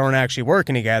his dad aren't actually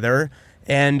working together.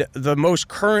 And the most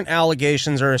current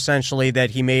allegations are essentially that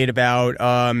he made about,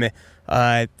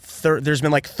 there's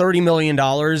been like $30 million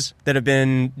that have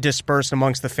been dispersed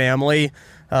amongst the family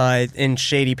in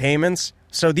shady payments.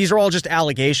 So these are all just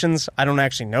allegations. I don't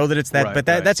actually know that it's that, right, but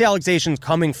that's the allegations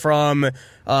coming from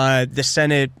the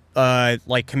Senate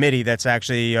committee that's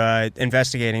actually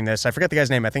investigating this. I forget the guy's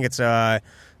name. I think it's the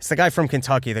guy from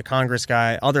Kentucky, the Congress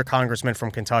guy, other congressman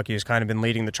from Kentucky who's kind of been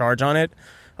leading the charge on it.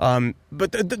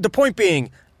 But the point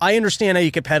being, I understand how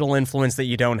you could peddle influence that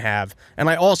you don't have. And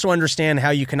I also understand how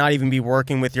you cannot even be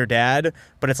working with your dad,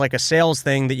 but it's like a sales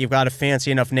thing that you've got a fancy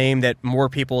enough name that more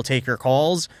people will take your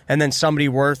calls, and then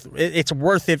it's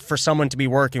worth it for someone to be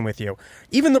working with you.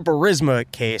 Even the Burisma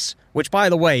case, which, by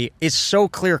the way, is so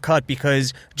clear-cut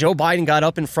because Joe Biden got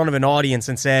up in front of an audience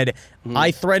and said,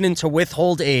 I threatened to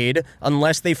withhold aid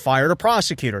unless they fired a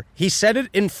prosecutor. He said it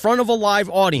in front of a live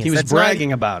audience. He was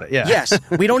bragging about it, yeah. Yes.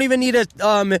 We don't even need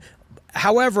a...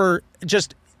 However,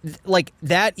 just like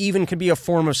that even could be a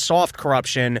form of soft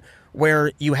corruption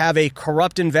where you have a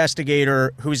corrupt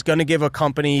investigator who's going to give a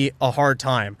company a hard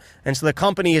time. And so the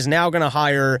company is now going to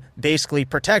hire basically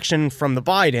protection from the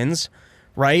Bidens,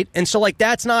 right? And so like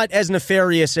that's not as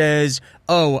nefarious as,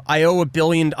 oh, I owe I'm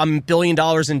 $1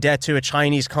 billion in debt to a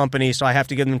Chinese company, so I have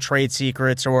to give them trade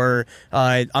secrets, or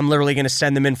I'm literally going to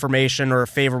send them information or a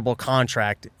favorable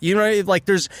contract. You know, like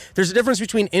there's a difference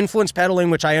between influence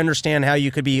peddling, which I understand how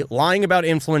you could be lying about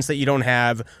influence that you don't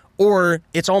have, or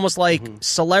it's almost like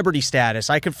celebrity status.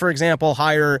 I could, for example,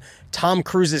 hire Tom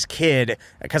Cruise's kid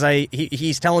because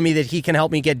he's telling me that he can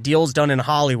help me get deals done in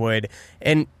Hollywood,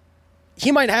 and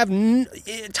he might have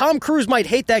Tom Cruise might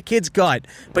hate that kid's gut,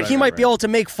 but he might be able to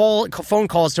make phone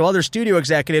calls to other studio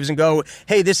executives and go,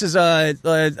 "Hey, this is I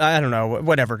don't know,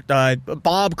 whatever,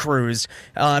 Bob Cruise,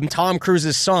 Tom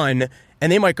Cruise's son."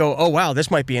 And they might go, oh, wow,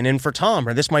 this might be an in for Tom,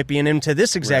 or this might be an in to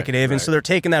this executive. Right. And so they're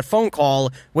taking that phone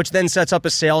call, which then sets up a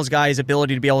sales guy's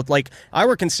ability to be able to, like, I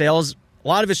work in sales. A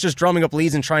lot of it's just drumming up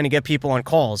leads and trying to get people on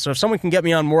calls. So if someone can get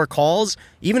me on more calls,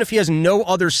 even if he has no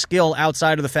other skill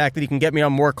outside of the fact that he can get me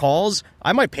on more calls,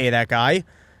 I might pay that guy.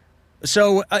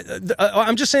 So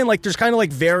I'm just saying, like, there's kind of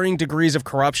like varying degrees of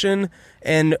corruption,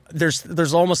 and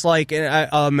there's almost like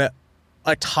a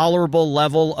tolerable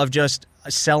level of just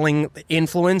selling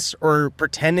influence or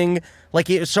pretending like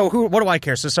what do I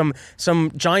care? So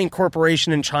some giant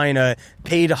corporation in China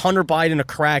paid Hunter Biden, a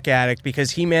crack addict,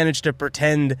 because he managed to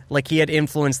pretend like he had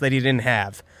influence that he didn't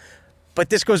have.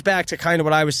 But this goes back to kind of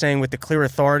what I was saying with the clear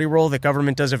authority rule that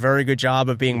government does a very good job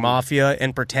of being mafia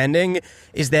and pretending,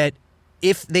 is that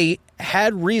if they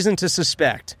had reason to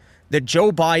suspect that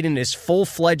Joe Biden is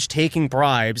full-fledged taking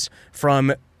bribes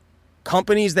from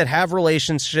companies that have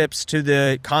relationships to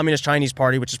the Communist Chinese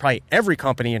Party, which is probably every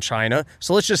company in China.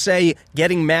 So let's just say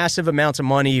getting massive amounts of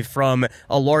money from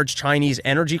a large Chinese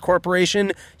energy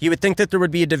corporation, you would think that there would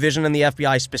be a division in the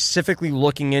FBI specifically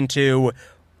looking into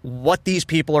what these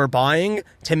people are buying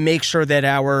to make sure that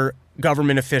our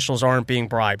government officials aren't being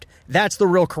bribed. That's the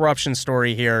real corruption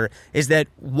story here, is that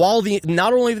while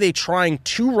not only are they trying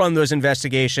to run those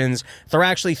investigations, they're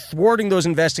actually thwarting those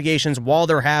investigations while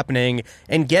they're happening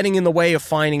and getting in the way of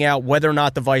finding out whether or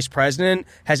not the vice president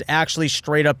has actually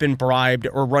straight up been bribed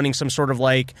or running some sort of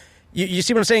like, you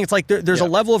see what I'm saying? It's like there's a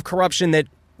level of corruption that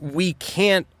we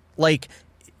can't, like,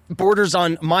 borders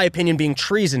on my opinion being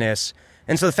treasonous.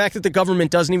 And so the fact that the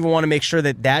government doesn't even want to make sure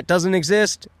that that doesn't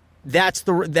exist, that's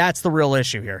the real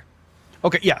issue here.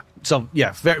 Okay, yeah. So,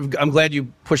 yeah, I'm glad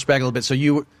you pushed back a little bit. So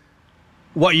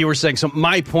what you were saying, so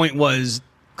my point was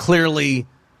clearly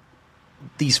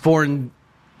these foreign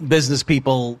business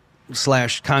people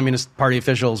 / Communist Party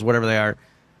officials, whatever they are,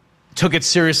 took it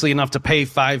seriously enough to pay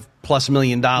 $5+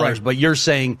 million. Right. But you're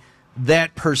saying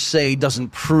that per se doesn't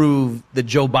prove that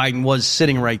Joe Biden was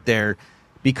sitting right there,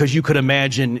 because you could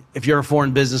imagine if you're a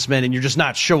foreign businessman and you're just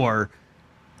not sure,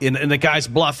 and the guy's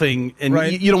bluffing, and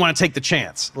you don't want to take the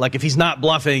chance. Like, if he's not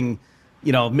bluffing,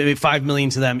 maybe $5 million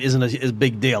to them isn't a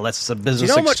big deal. That's a business expense.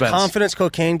 Do you know how much confidence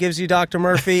cocaine gives you, Dr.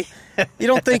 Murphy? You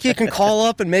don't think you can call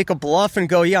up and make a bluff and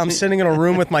go, yeah, I'm sitting in a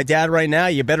room with my dad right now,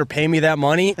 you better pay me that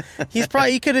money? He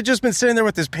could have just been sitting there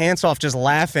with his pants off just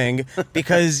laughing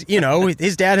because,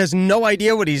 his dad has no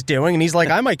idea what he's doing, and he's like,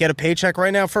 I might get a paycheck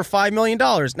right now for $5 million.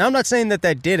 Now, I'm not saying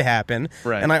that did happen,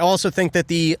 right. And I also think that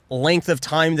the length of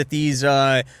time that these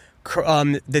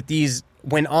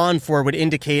went on for would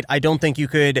indicate I don't think you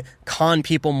could con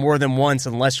people more than once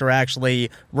unless you're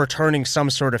actually returning some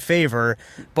sort of favor.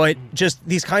 But just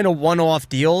these kind of one-off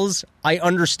deals, I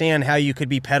understand how you could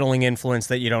be peddling influence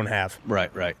that you don't have.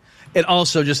 Right. And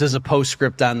also, just as a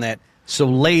postscript on that, so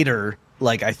later,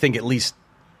 like I think at least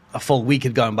a full week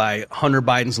had gone by, Hunter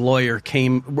Biden's lawyer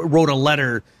wrote a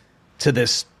letter to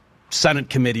this Senate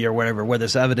committee or whatever where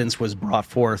this evidence was brought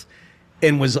forth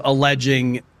and was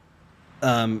alleging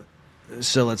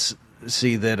so let's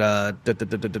see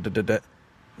that.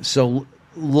 So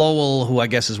Lowell, who I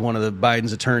guess is one of the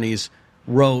Biden's attorneys,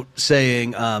 wrote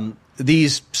saying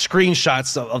these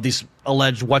screenshots of these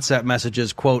alleged WhatsApp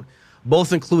messages, quote,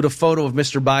 both include a photo of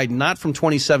Mr. Biden, not from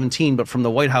 2017, but from the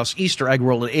White House Easter egg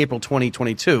roll in April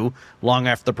 2022, long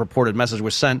after the purported message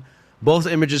was sent. Both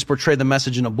images portray the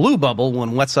message in a blue bubble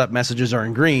when WhatsApp messages are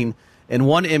in green. And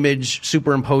one image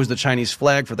superimposed the Chinese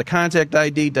flag for the contact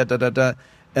ID,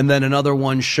 and then another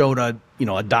one showed a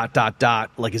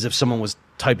dot, like as if someone was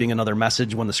typing another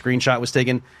message when the screenshot was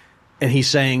taken. And he's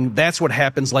saying that's what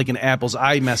happens like in Apple's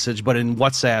iMessage, but in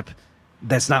WhatsApp,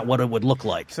 that's not what it would look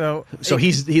like. So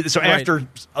after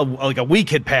a week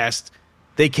had passed,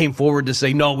 they came forward to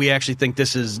say, no, we actually think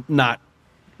this is not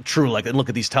true. Like, and look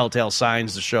at these telltale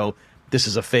signs to show this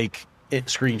is a fake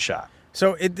screenshot.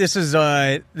 So this is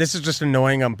just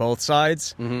annoying on both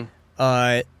sides.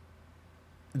 Mm-hmm.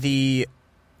 The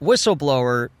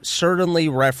whistleblower certainly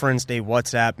referenced a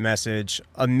WhatsApp message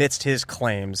amidst his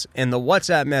claims. In the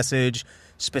WhatsApp message,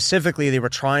 specifically, they were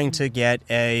trying to get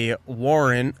a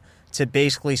warrant to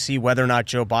basically see whether or not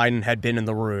Joe Biden had been in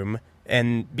the room.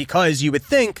 And because you would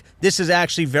think this is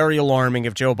actually very alarming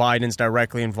if Joe Biden's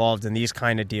directly involved in these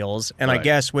kind of deals. And right. I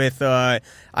guess with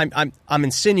I'm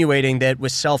insinuating that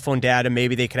with cell phone data,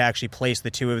 maybe they could actually place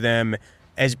the two of them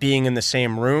as being in the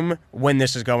same room when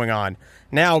this is going on.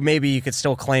 Now, maybe you could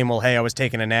still claim, well, hey, I was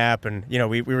taking a nap and,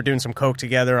 we were doing some coke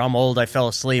together. I'm old. I fell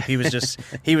asleep. He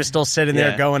was still sitting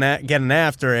there getting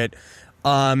after it.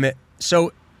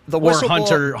 So the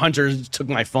Hunter took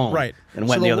my phone and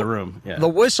went in the other room. Yeah. The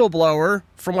whistleblower,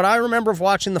 from what I remember of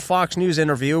watching the Fox News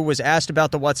interview, was asked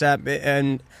about the WhatsApp,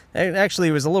 and actually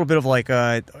it was a little bit of like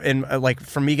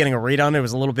from me getting a read on it, it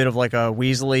was a little bit of like a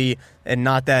Weasley and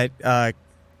not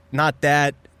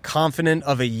that confident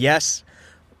of a yes.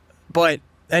 But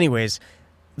anyways,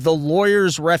 the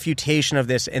lawyer's refutation of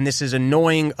this, and this is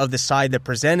annoying of the side that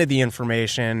presented the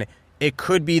information, it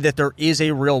could be that there is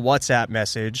a real WhatsApp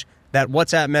message. That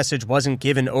WhatsApp message wasn't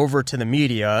given over to the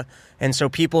media, and so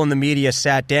people in the media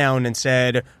sat down and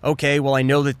said, okay, well, I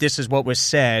know that this is what was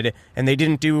said, and they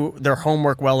didn't do their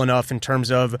homework well enough in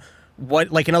terms of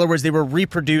in other words, they were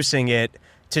reproducing it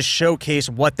to showcase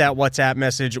what that WhatsApp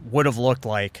message would have looked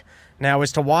like. Now,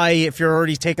 as to why, if you're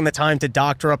already taking the time to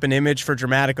doctor up an image for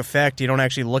dramatic effect, you don't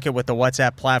actually look at what the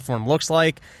WhatsApp platform looks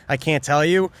like, I can't tell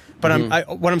you. But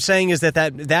what I'm saying is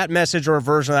that message or a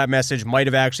version of that message might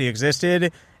have actually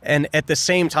existed. And at the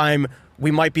same time,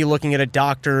 we might be looking at a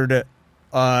doctored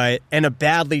and a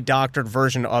badly doctored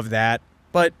version of that.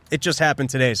 But it just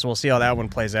happened today, so we'll see how that one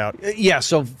plays out. Yeah,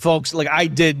 so folks, I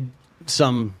did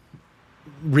some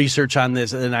research on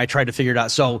this, and I tried to figure it out.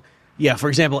 So, yeah, for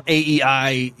example,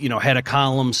 AEI, had a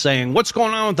column saying, what's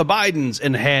going on with the Bidens,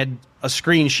 and had a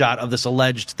screenshot of this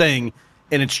alleged thing.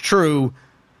 And it's true.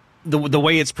 The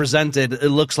way it's presented, it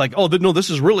looks like, oh, no, this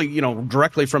is really,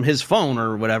 directly from his phone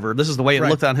or whatever. This is the way it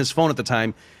looked on his phone at the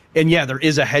time. And, yeah, there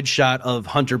is a headshot of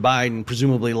Hunter Biden,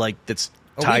 presumably, that's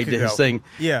tied to his thing.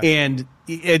 Yeah. And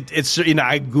it's,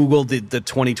 I Googled the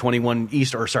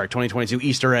 2022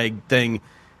 Easter egg thing,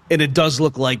 and it does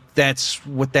look like that's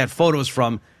what that photo's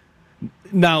from.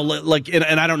 Now, like, and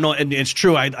I don't know, and it's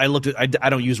true. I looked at, I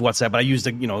don't use WhatsApp, but I used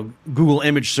the Google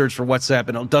image search for WhatsApp,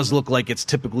 and it does look like it's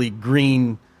typically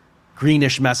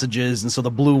greenish messages, and so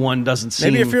the blue one doesn't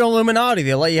seem. Maybe if you're Illuminati,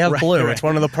 they let you have blue. Right. It's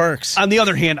one of the perks. On the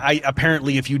other hand,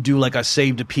 apparently if you do like a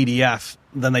save to PDF,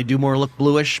 then they do more look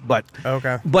bluish. But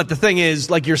okay. But the thing is,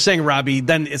 like you're saying, Robbie,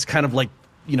 then it's kind of like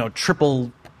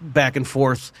triple back and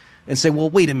forth, and say, well,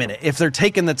 wait a minute, if they're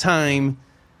taking the time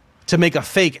to make a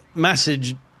fake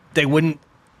message, they wouldn't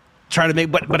try to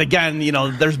make, but again,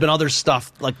 there's been other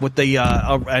stuff like with the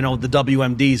I know the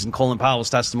WMDs and Colin Powell's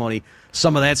testimony.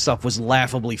 Some of that stuff was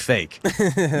laughably fake.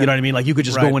 You know what I mean? Like you could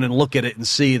just go in and look at it and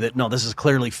see that no, this is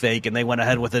clearly fake, and they went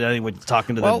ahead with it anyway,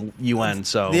 talking to the UN.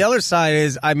 So the other side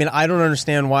is, I mean, I don't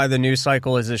understand why the news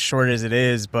cycle is as short as it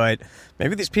is, but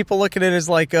maybe these people look at it as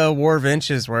like a war of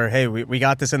inches, where hey, we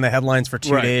got this in the headlines for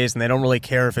 2 days, and they don't really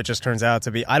care if it just turns out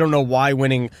to be. I don't know why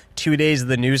winning 2 days of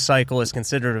the news cycle is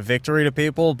considered a victory to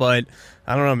people, but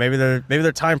I don't know. Maybe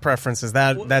their time preference is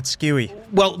that skewy.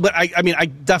 Well, but I mean, I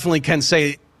definitely can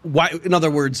say. Why? In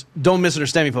other words, don't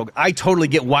misunderstand me, folks. I totally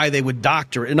get why they would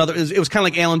doctor it. It was kind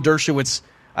of like Alan Dershowitz.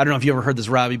 I don't know if you ever heard this,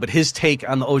 Robbie, but his take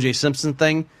on the O.J. Simpson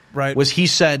thing was he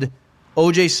said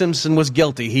O.J. Simpson was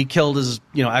guilty. He killed his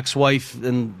ex-wife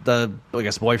and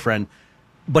boyfriend,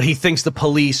 but he thinks the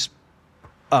police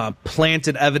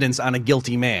planted evidence on a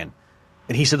guilty man.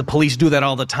 And he said the police do that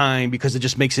all the time because it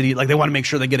just makes it like they want to make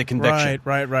sure they get a conviction.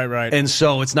 Right. And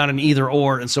so it's not an either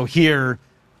or. And so here,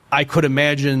 I could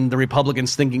imagine the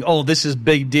Republicans thinking, oh, this is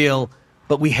big deal,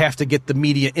 but we have to get the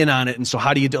media in on it. And so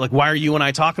how do you do like, why are you and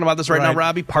I talking about this right now,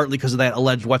 Robbie? Partly because of that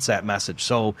alleged WhatsApp message.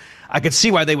 So I could see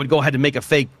why they would go ahead and make a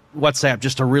fake WhatsApp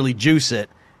just to really juice it.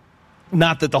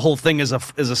 Not that the whole thing is a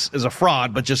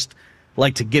fraud, but just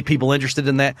like to get people interested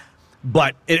in that.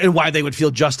 But and why they would feel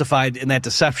justified in that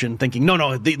deception, thinking,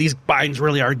 no, these Bidens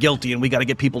really are guilty, and we got to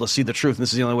get people to see the truth, and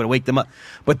this is the only way to wake them up.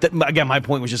 But again, my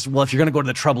point was just, well, if you're going to go to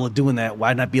the trouble of doing that,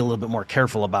 why not be a little bit more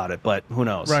careful about it? But who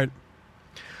knows? Right.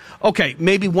 Okay,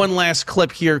 maybe one last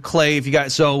clip here, Clay, if you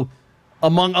got. So,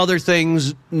 among other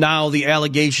things, now the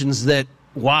allegations that,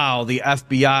 wow, the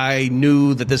FBI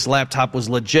knew that this laptop was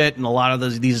legit, and a lot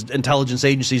of these intelligence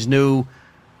agencies knew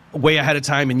way ahead of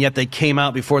time, and yet they came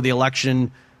out before the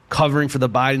election covering for the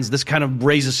Bidens. This kind of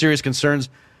raises serious concerns.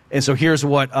 And so here's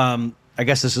what I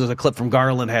guess this is a clip from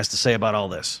Garland has to say about all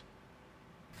this.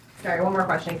 Sorry, one more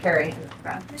question. Carrie.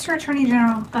 Mr. Attorney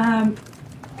General,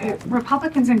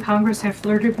 Republicans in Congress have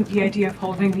flirted with the idea of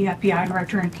holding the FBI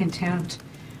director in contempt.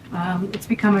 It's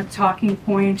become a talking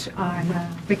point on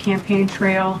the campaign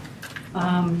trail,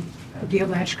 the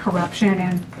alleged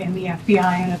corruption in the FBI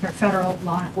and other federal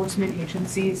law enforcement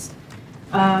agencies.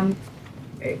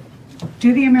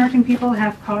 Do the American people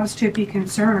have cause to be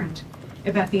concerned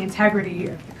about the integrity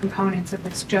of the components of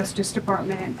this Justice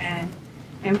Department,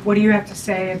 and what do you have to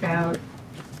say about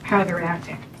how they're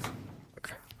acting?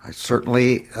 I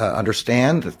certainly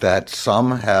understand that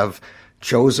some have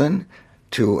chosen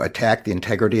to attack the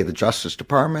integrity of the Justice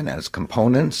Department and its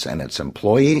components and its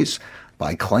employees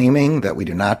by claiming that we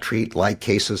do not treat like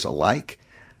cases alike.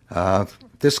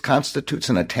 This constitutes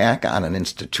an attack on an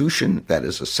institution that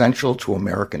is essential to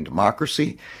American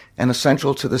democracy and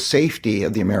essential to the safety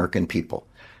of the American people.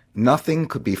 Nothing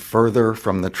could be further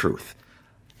from the truth.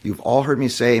 You've all heard me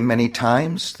say many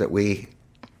times that we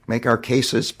make our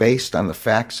cases based on the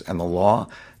facts and the law.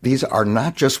 These are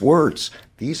not just words.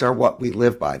 These are what we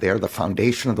live by. They are the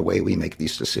foundation of the way we make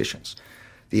these decisions.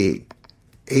 The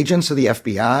agents of the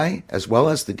FBI, as well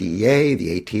as the DEA,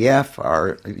 the ATF,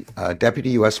 our deputy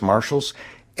U.S. Marshals,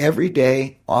 every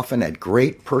day, often at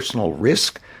great personal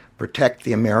risk, protect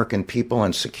the American people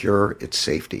and secure its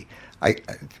safety.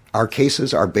 Our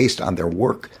cases are based on their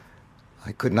work.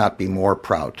 I could not be more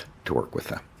proud to work with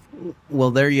them.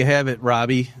 Well, there you have it,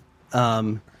 Robbie.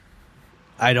 I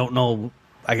don't know.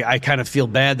 I kind of feel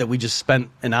bad that we just spent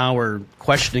an hour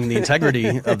questioning the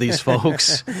integrity of these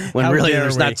folks when really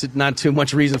there's not too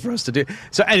much reason for us to do.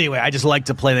 So anyway, I just like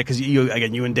to play that because you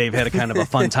and Dave had a kind of a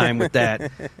fun time with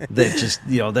that. That just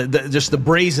just the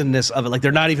brazenness of it. Like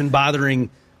they're not even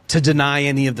bothering to deny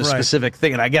any of the specific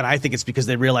thing. And again, I think it's because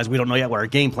they realize we don't know yet what our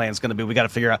game plan is going to be. We got to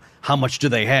figure out how much do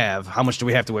they have, how much do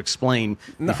we have to explain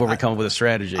before we come up with a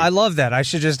strategy. I love that. I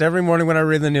should just every morning when I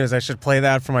read the news, I should play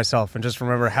that for myself and just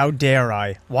remember, how dare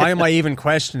I? Why am I even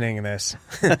questioning this?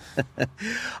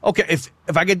 Okay,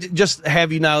 if I could just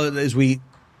have you now as we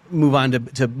move on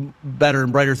to better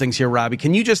and brighter things here, Robbie,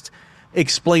 can you just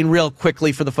explain real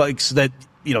quickly for the folks that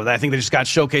I think they just got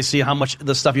showcased, see how much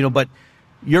the stuff but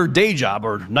your day job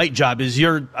or night job is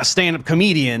you're a stand-up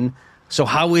comedian. So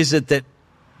how is it that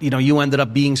you ended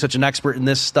up being such an expert in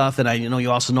this stuff, and I know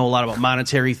you also know a lot about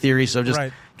monetary theory. So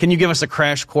can you give us a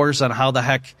crash course on how the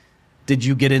heck did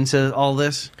you get into all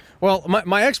this? Well,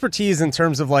 my expertise in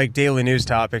terms of like daily news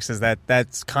topics is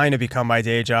that's kind of become my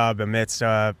day job amidst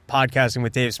podcasting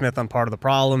with Dave Smith on Part of the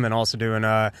Problem and also doing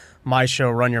my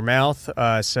show, Run Your Mouth.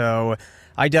 So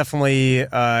I definitely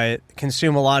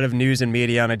consume a lot of news and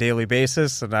media on a daily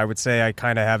basis, and I would say I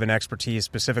kind of have an expertise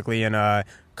specifically in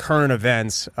current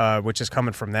events, which is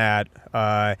coming from that.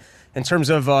 In terms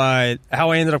of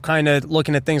how I ended up kind of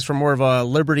looking at things from more of a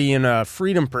liberty and a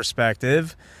freedom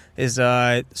perspective, is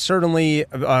certainly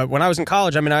when I was in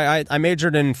college. I mean, I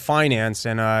majored in finance,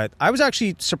 and I was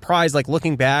actually surprised, like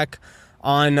looking back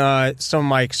on some of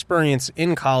my experience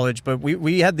in college. But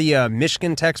we had the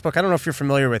Michigan textbook. I don't know if you're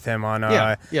familiar with him. On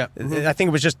I think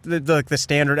it was just the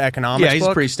standard economics. Yeah, he's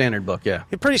book. a pretty standard book. Yeah,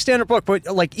 a pretty standard book. But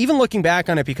like even looking back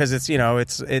on it, because it's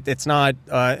it's not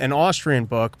an Austrian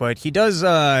book, but he does.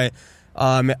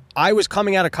 I was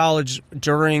coming out of college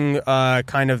during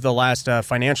kind of the last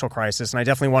financial crisis, and I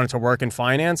definitely wanted to work in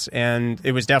finance, and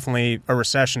it was definitely a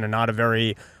recession and not a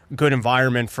very good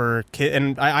environment for kids.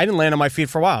 And I didn't land on my feet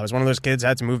for a while. I was one of those kids,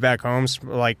 had to move back home.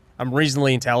 Like, I'm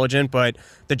reasonably intelligent, but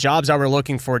the jobs I were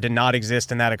looking for did not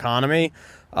exist in that economy.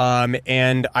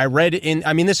 And I read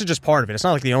this is just part of it. It's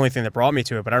not like the only thing that brought me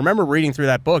to it, but I remember reading through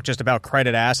that book just about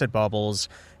credit asset bubbles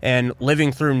and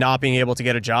living through not being able to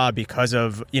get a job because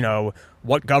of,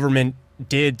 what government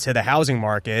did to the housing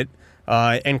market,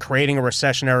 and creating a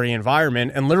recessionary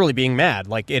environment and literally being mad.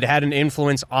 Like, it had an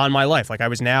influence on my life. Like, I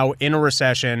was now in a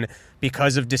recession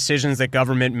because of decisions that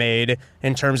government made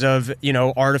in terms of,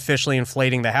 artificially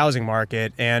inflating the housing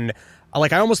market. And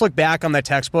like, I almost look back on that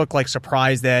textbook, like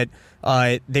surprised that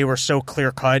they were so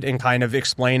clear cut in kind of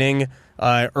explaining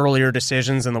earlier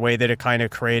decisions and the way that it kind of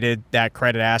created that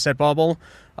credit asset bubble.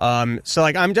 So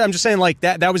like, I'm just saying, like,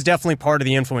 that was definitely part of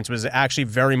the influence, was actually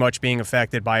very much being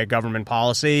affected by a government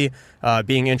policy,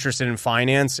 being interested in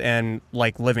finance and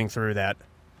like living through that.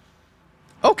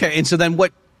 Okay. And so then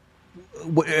what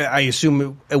I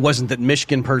assume it wasn't that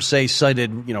Michigan per se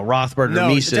cited, Rothbard or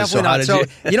Mises. Definitely so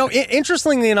not.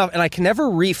 Interestingly enough, and I can never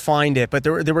re-find it, but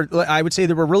there were, I would say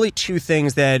there were really two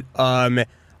things that,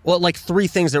 three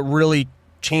things that really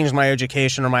changed my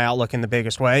education or my outlook in the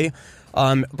biggest way.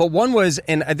 But one was,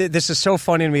 and this is so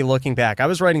funny to me looking back, I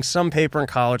was writing some paper in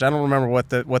college. I don't remember what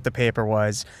the paper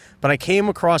was, but I came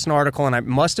across an article, and it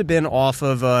must have been off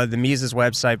of the Mises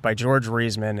website by George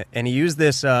Reisman, and he used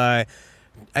this.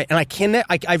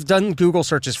 I've done Google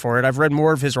searches for it. I've read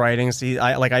more of his writings.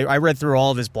 I read through all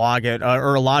of his blog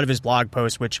or a lot of his blog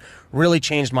posts, which really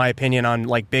changed my opinion on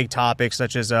like big topics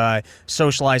such as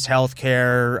socialized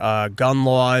healthcare, gun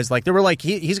laws. Like, there were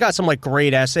he's got some like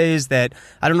great essays that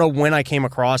I don't know when I came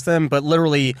across them, but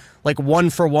literally like one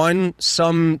for one,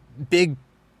 some big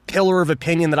pillar of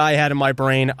opinion that I had in my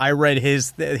brain, I read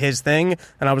his thing,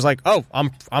 and I was like, oh,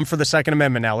 I'm for the Second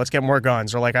Amendment now. Let's get more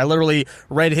guns. Or like, I literally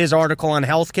read his article on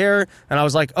healthcare, and I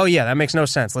was like, oh yeah, that makes no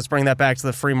sense. Let's bring that back to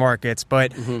the free markets.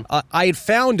 But I had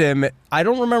found him. I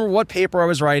don't remember what paper I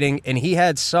was writing, and he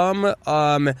had some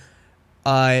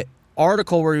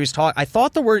article where he was talking. I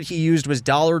thought the word he used was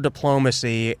dollar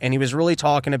diplomacy, and he was really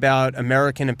talking about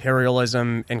American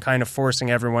imperialism and kind of forcing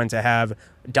everyone to have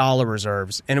dollar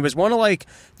reserves. And it was one of like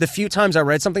the few times I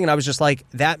read something and I was just like,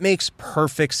 that makes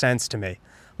perfect sense to me.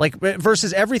 Like,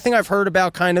 versus everything I've heard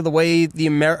about kind of the way the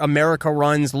America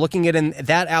runs, looking at in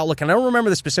that outlook. And I don't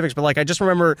remember the specifics, but like, I just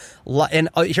remember, and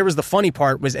here was the funny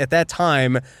part, was at that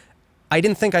time, I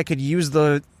didn't think I could use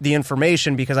the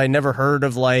information because I never heard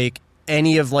of like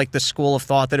any of like the school of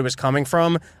thought that it was coming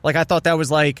from. Like, I thought that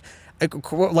was like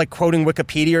quoting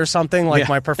Wikipedia or something. Like,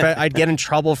 yeah. I'd get in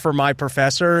trouble for my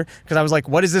professor because I was like,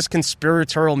 what is this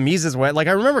conspiratorial Mises way? Like,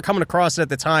 I remember coming across it at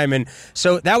the time. And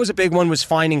so that was a big one, was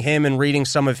finding him and reading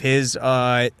some of his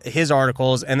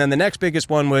articles. And then the next biggest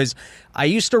one was, I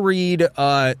used to read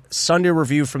Sunday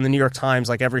Review from the New York Times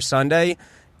like every Sunday.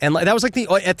 And that was like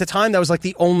at the time, that was like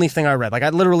the only thing I read. Like, I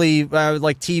literally,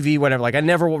 like TV, whatever. Like, I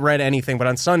never read anything, but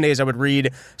on Sundays I would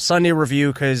read Sunday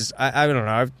Review because I don't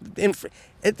know,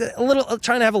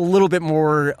 trying to have a little bit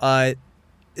more,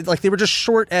 like, they were just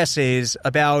short essays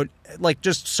about like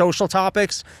just social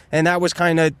topics, and that was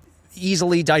kind of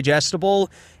easily digestible.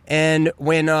 And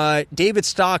when David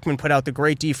Stockman put out The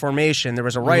Great Deformation, there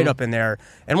was a write-up in there.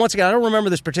 And once again, I don't remember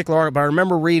this particular article, but I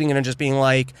remember reading it and just being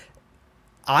like,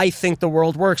 I think the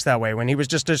world works that way. When he was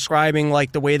just describing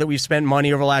like the way that we've spent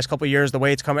money over the last couple of years, the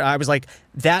way it's coming, I was like,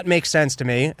 that makes sense to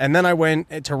me. And then I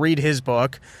went to read his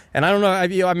book, and I don't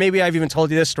know, maybe I've even told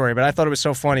you this story, but I thought it was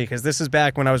so funny because this is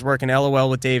back when I was working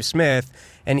LOL with Dave Smith,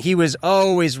 And he was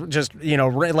always just,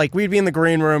 like we'd be in the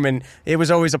green room and it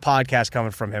was always a podcast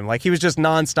coming from him. Like he was just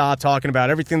nonstop talking about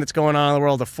everything that's going on in the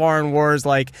world, the foreign wars.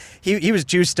 Like he was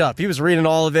juiced up. He was reading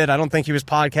all of it. I don't think he was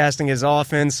podcasting as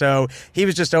often. So he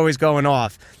was just always going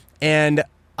off. And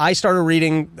I started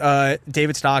reading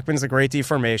David Stockman's The Great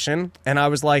Deformation, and I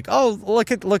was like, oh,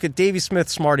 look at Davy Smith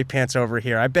Smarty Pants over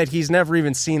here. I bet he's never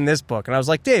even seen this book. And I was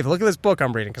like, Dave, look at this book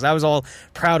I'm reading, because I was all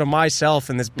proud of myself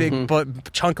and this big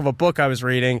chunk of a book I was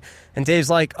reading. And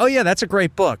Dave's like, oh, yeah, that's a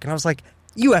great book. And I was like,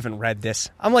 you haven't read this.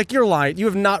 I'm like, you're lying. You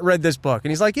have not read this book.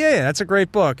 And he's like, yeah, that's a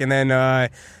great book. And then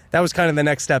that was kind of the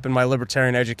next step in my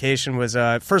libertarian education was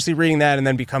firstly reading that and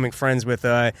then becoming friends with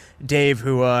Dave,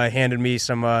 who handed me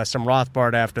some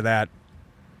Rothbard after that.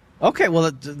 Okay,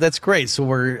 well, that's great.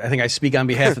 So I think I speak on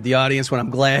behalf of the audience when I'm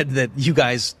glad that you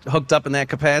guys hooked up in that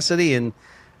capacity and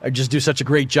just do such a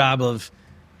great job of,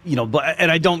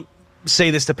 and I don't say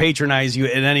this to patronize you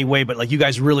in any way, but like you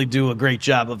guys really do a great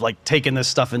job of like taking this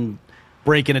stuff and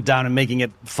breaking it down and making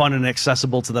it fun and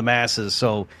accessible to the masses.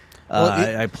 So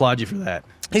I applaud you for that.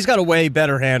 He's got a way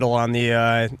better handle on the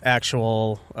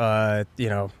actual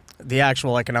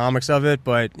economics of it,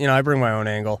 but I bring my own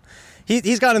angle.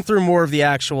 He's gotten through more of the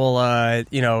actual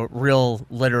real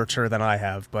literature than I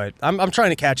have, but I'm trying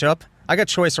to catch up. I got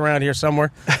choice around here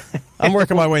somewhere. I'm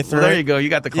working my way through. Well, there you go. You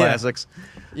got the classics.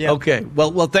 Yeah. Okay.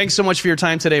 Well, thanks so much for your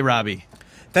time today, Robbie.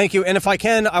 Thank you. And if I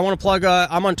can, I want to plug,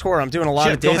 I'm on tour. I'm doing a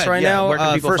lot of dates right now. Where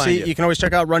can people find you can always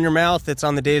check out Run Your Mouth. It's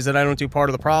on the days that I don't do Part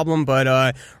of the Problem.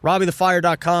 But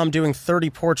RobbieTheFire.com, doing 30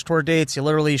 porch tour dates. You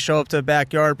literally show up to the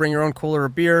backyard, bring your own cooler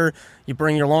of beer, you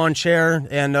bring your lawn chair,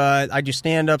 and I do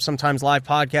stand-up, sometimes live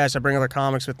podcasts. I bring other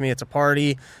comics with me. It's a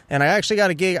party. And I actually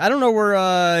got a gig. I don't know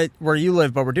where you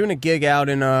live, but we're doing a gig out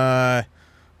in, where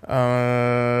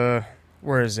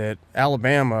is it?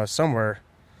 Alabama, somewhere.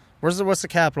 What's the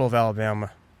capital of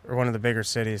Alabama? Or one of the bigger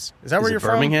cities. Is that where you're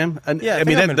Birmingham? from? Yeah, I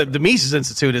mean, the Mises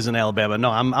Institute is in Alabama.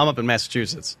 No, I'm up in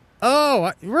Massachusetts.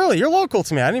 Oh, really? You're local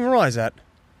to me. I didn't even realize that.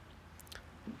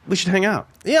 We should hang out.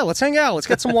 Yeah, let's hang out. Let's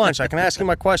get some lunch. I can ask you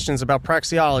my questions about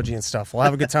praxeology and stuff. We'll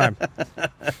have a good time.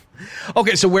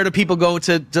 Okay, so where do people go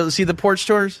to see the porch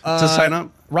tours, to sign up?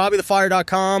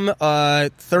 RobbieTheFire.com.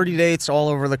 30 dates all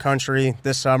over the country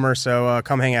this summer, so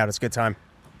come hang out. It's a good time.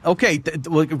 Okay,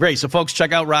 well, great. So, folks,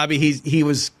 check out Robbie. He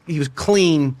was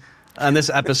clean on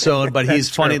this episode, but he's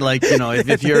funny. True. Like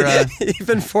if you're you've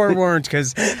been forewarned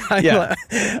because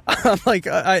I'm like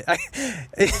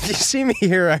if you see me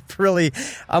here,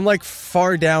 I'm like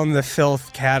far down the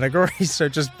filth category. So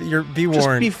be warned.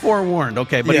 Just be forewarned,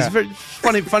 okay? But he's a very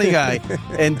funny guy.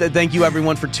 And thank you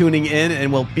everyone for tuning in,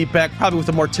 and we'll be back probably with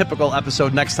a more typical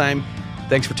episode next time.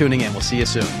 Thanks for tuning in. We'll see you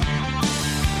soon.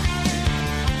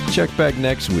 Check back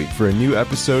next week for a new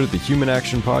episode of the Human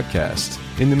Action Podcast.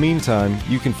 In the meantime,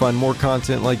 you can find more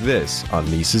content like this on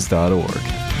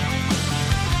Mises.org.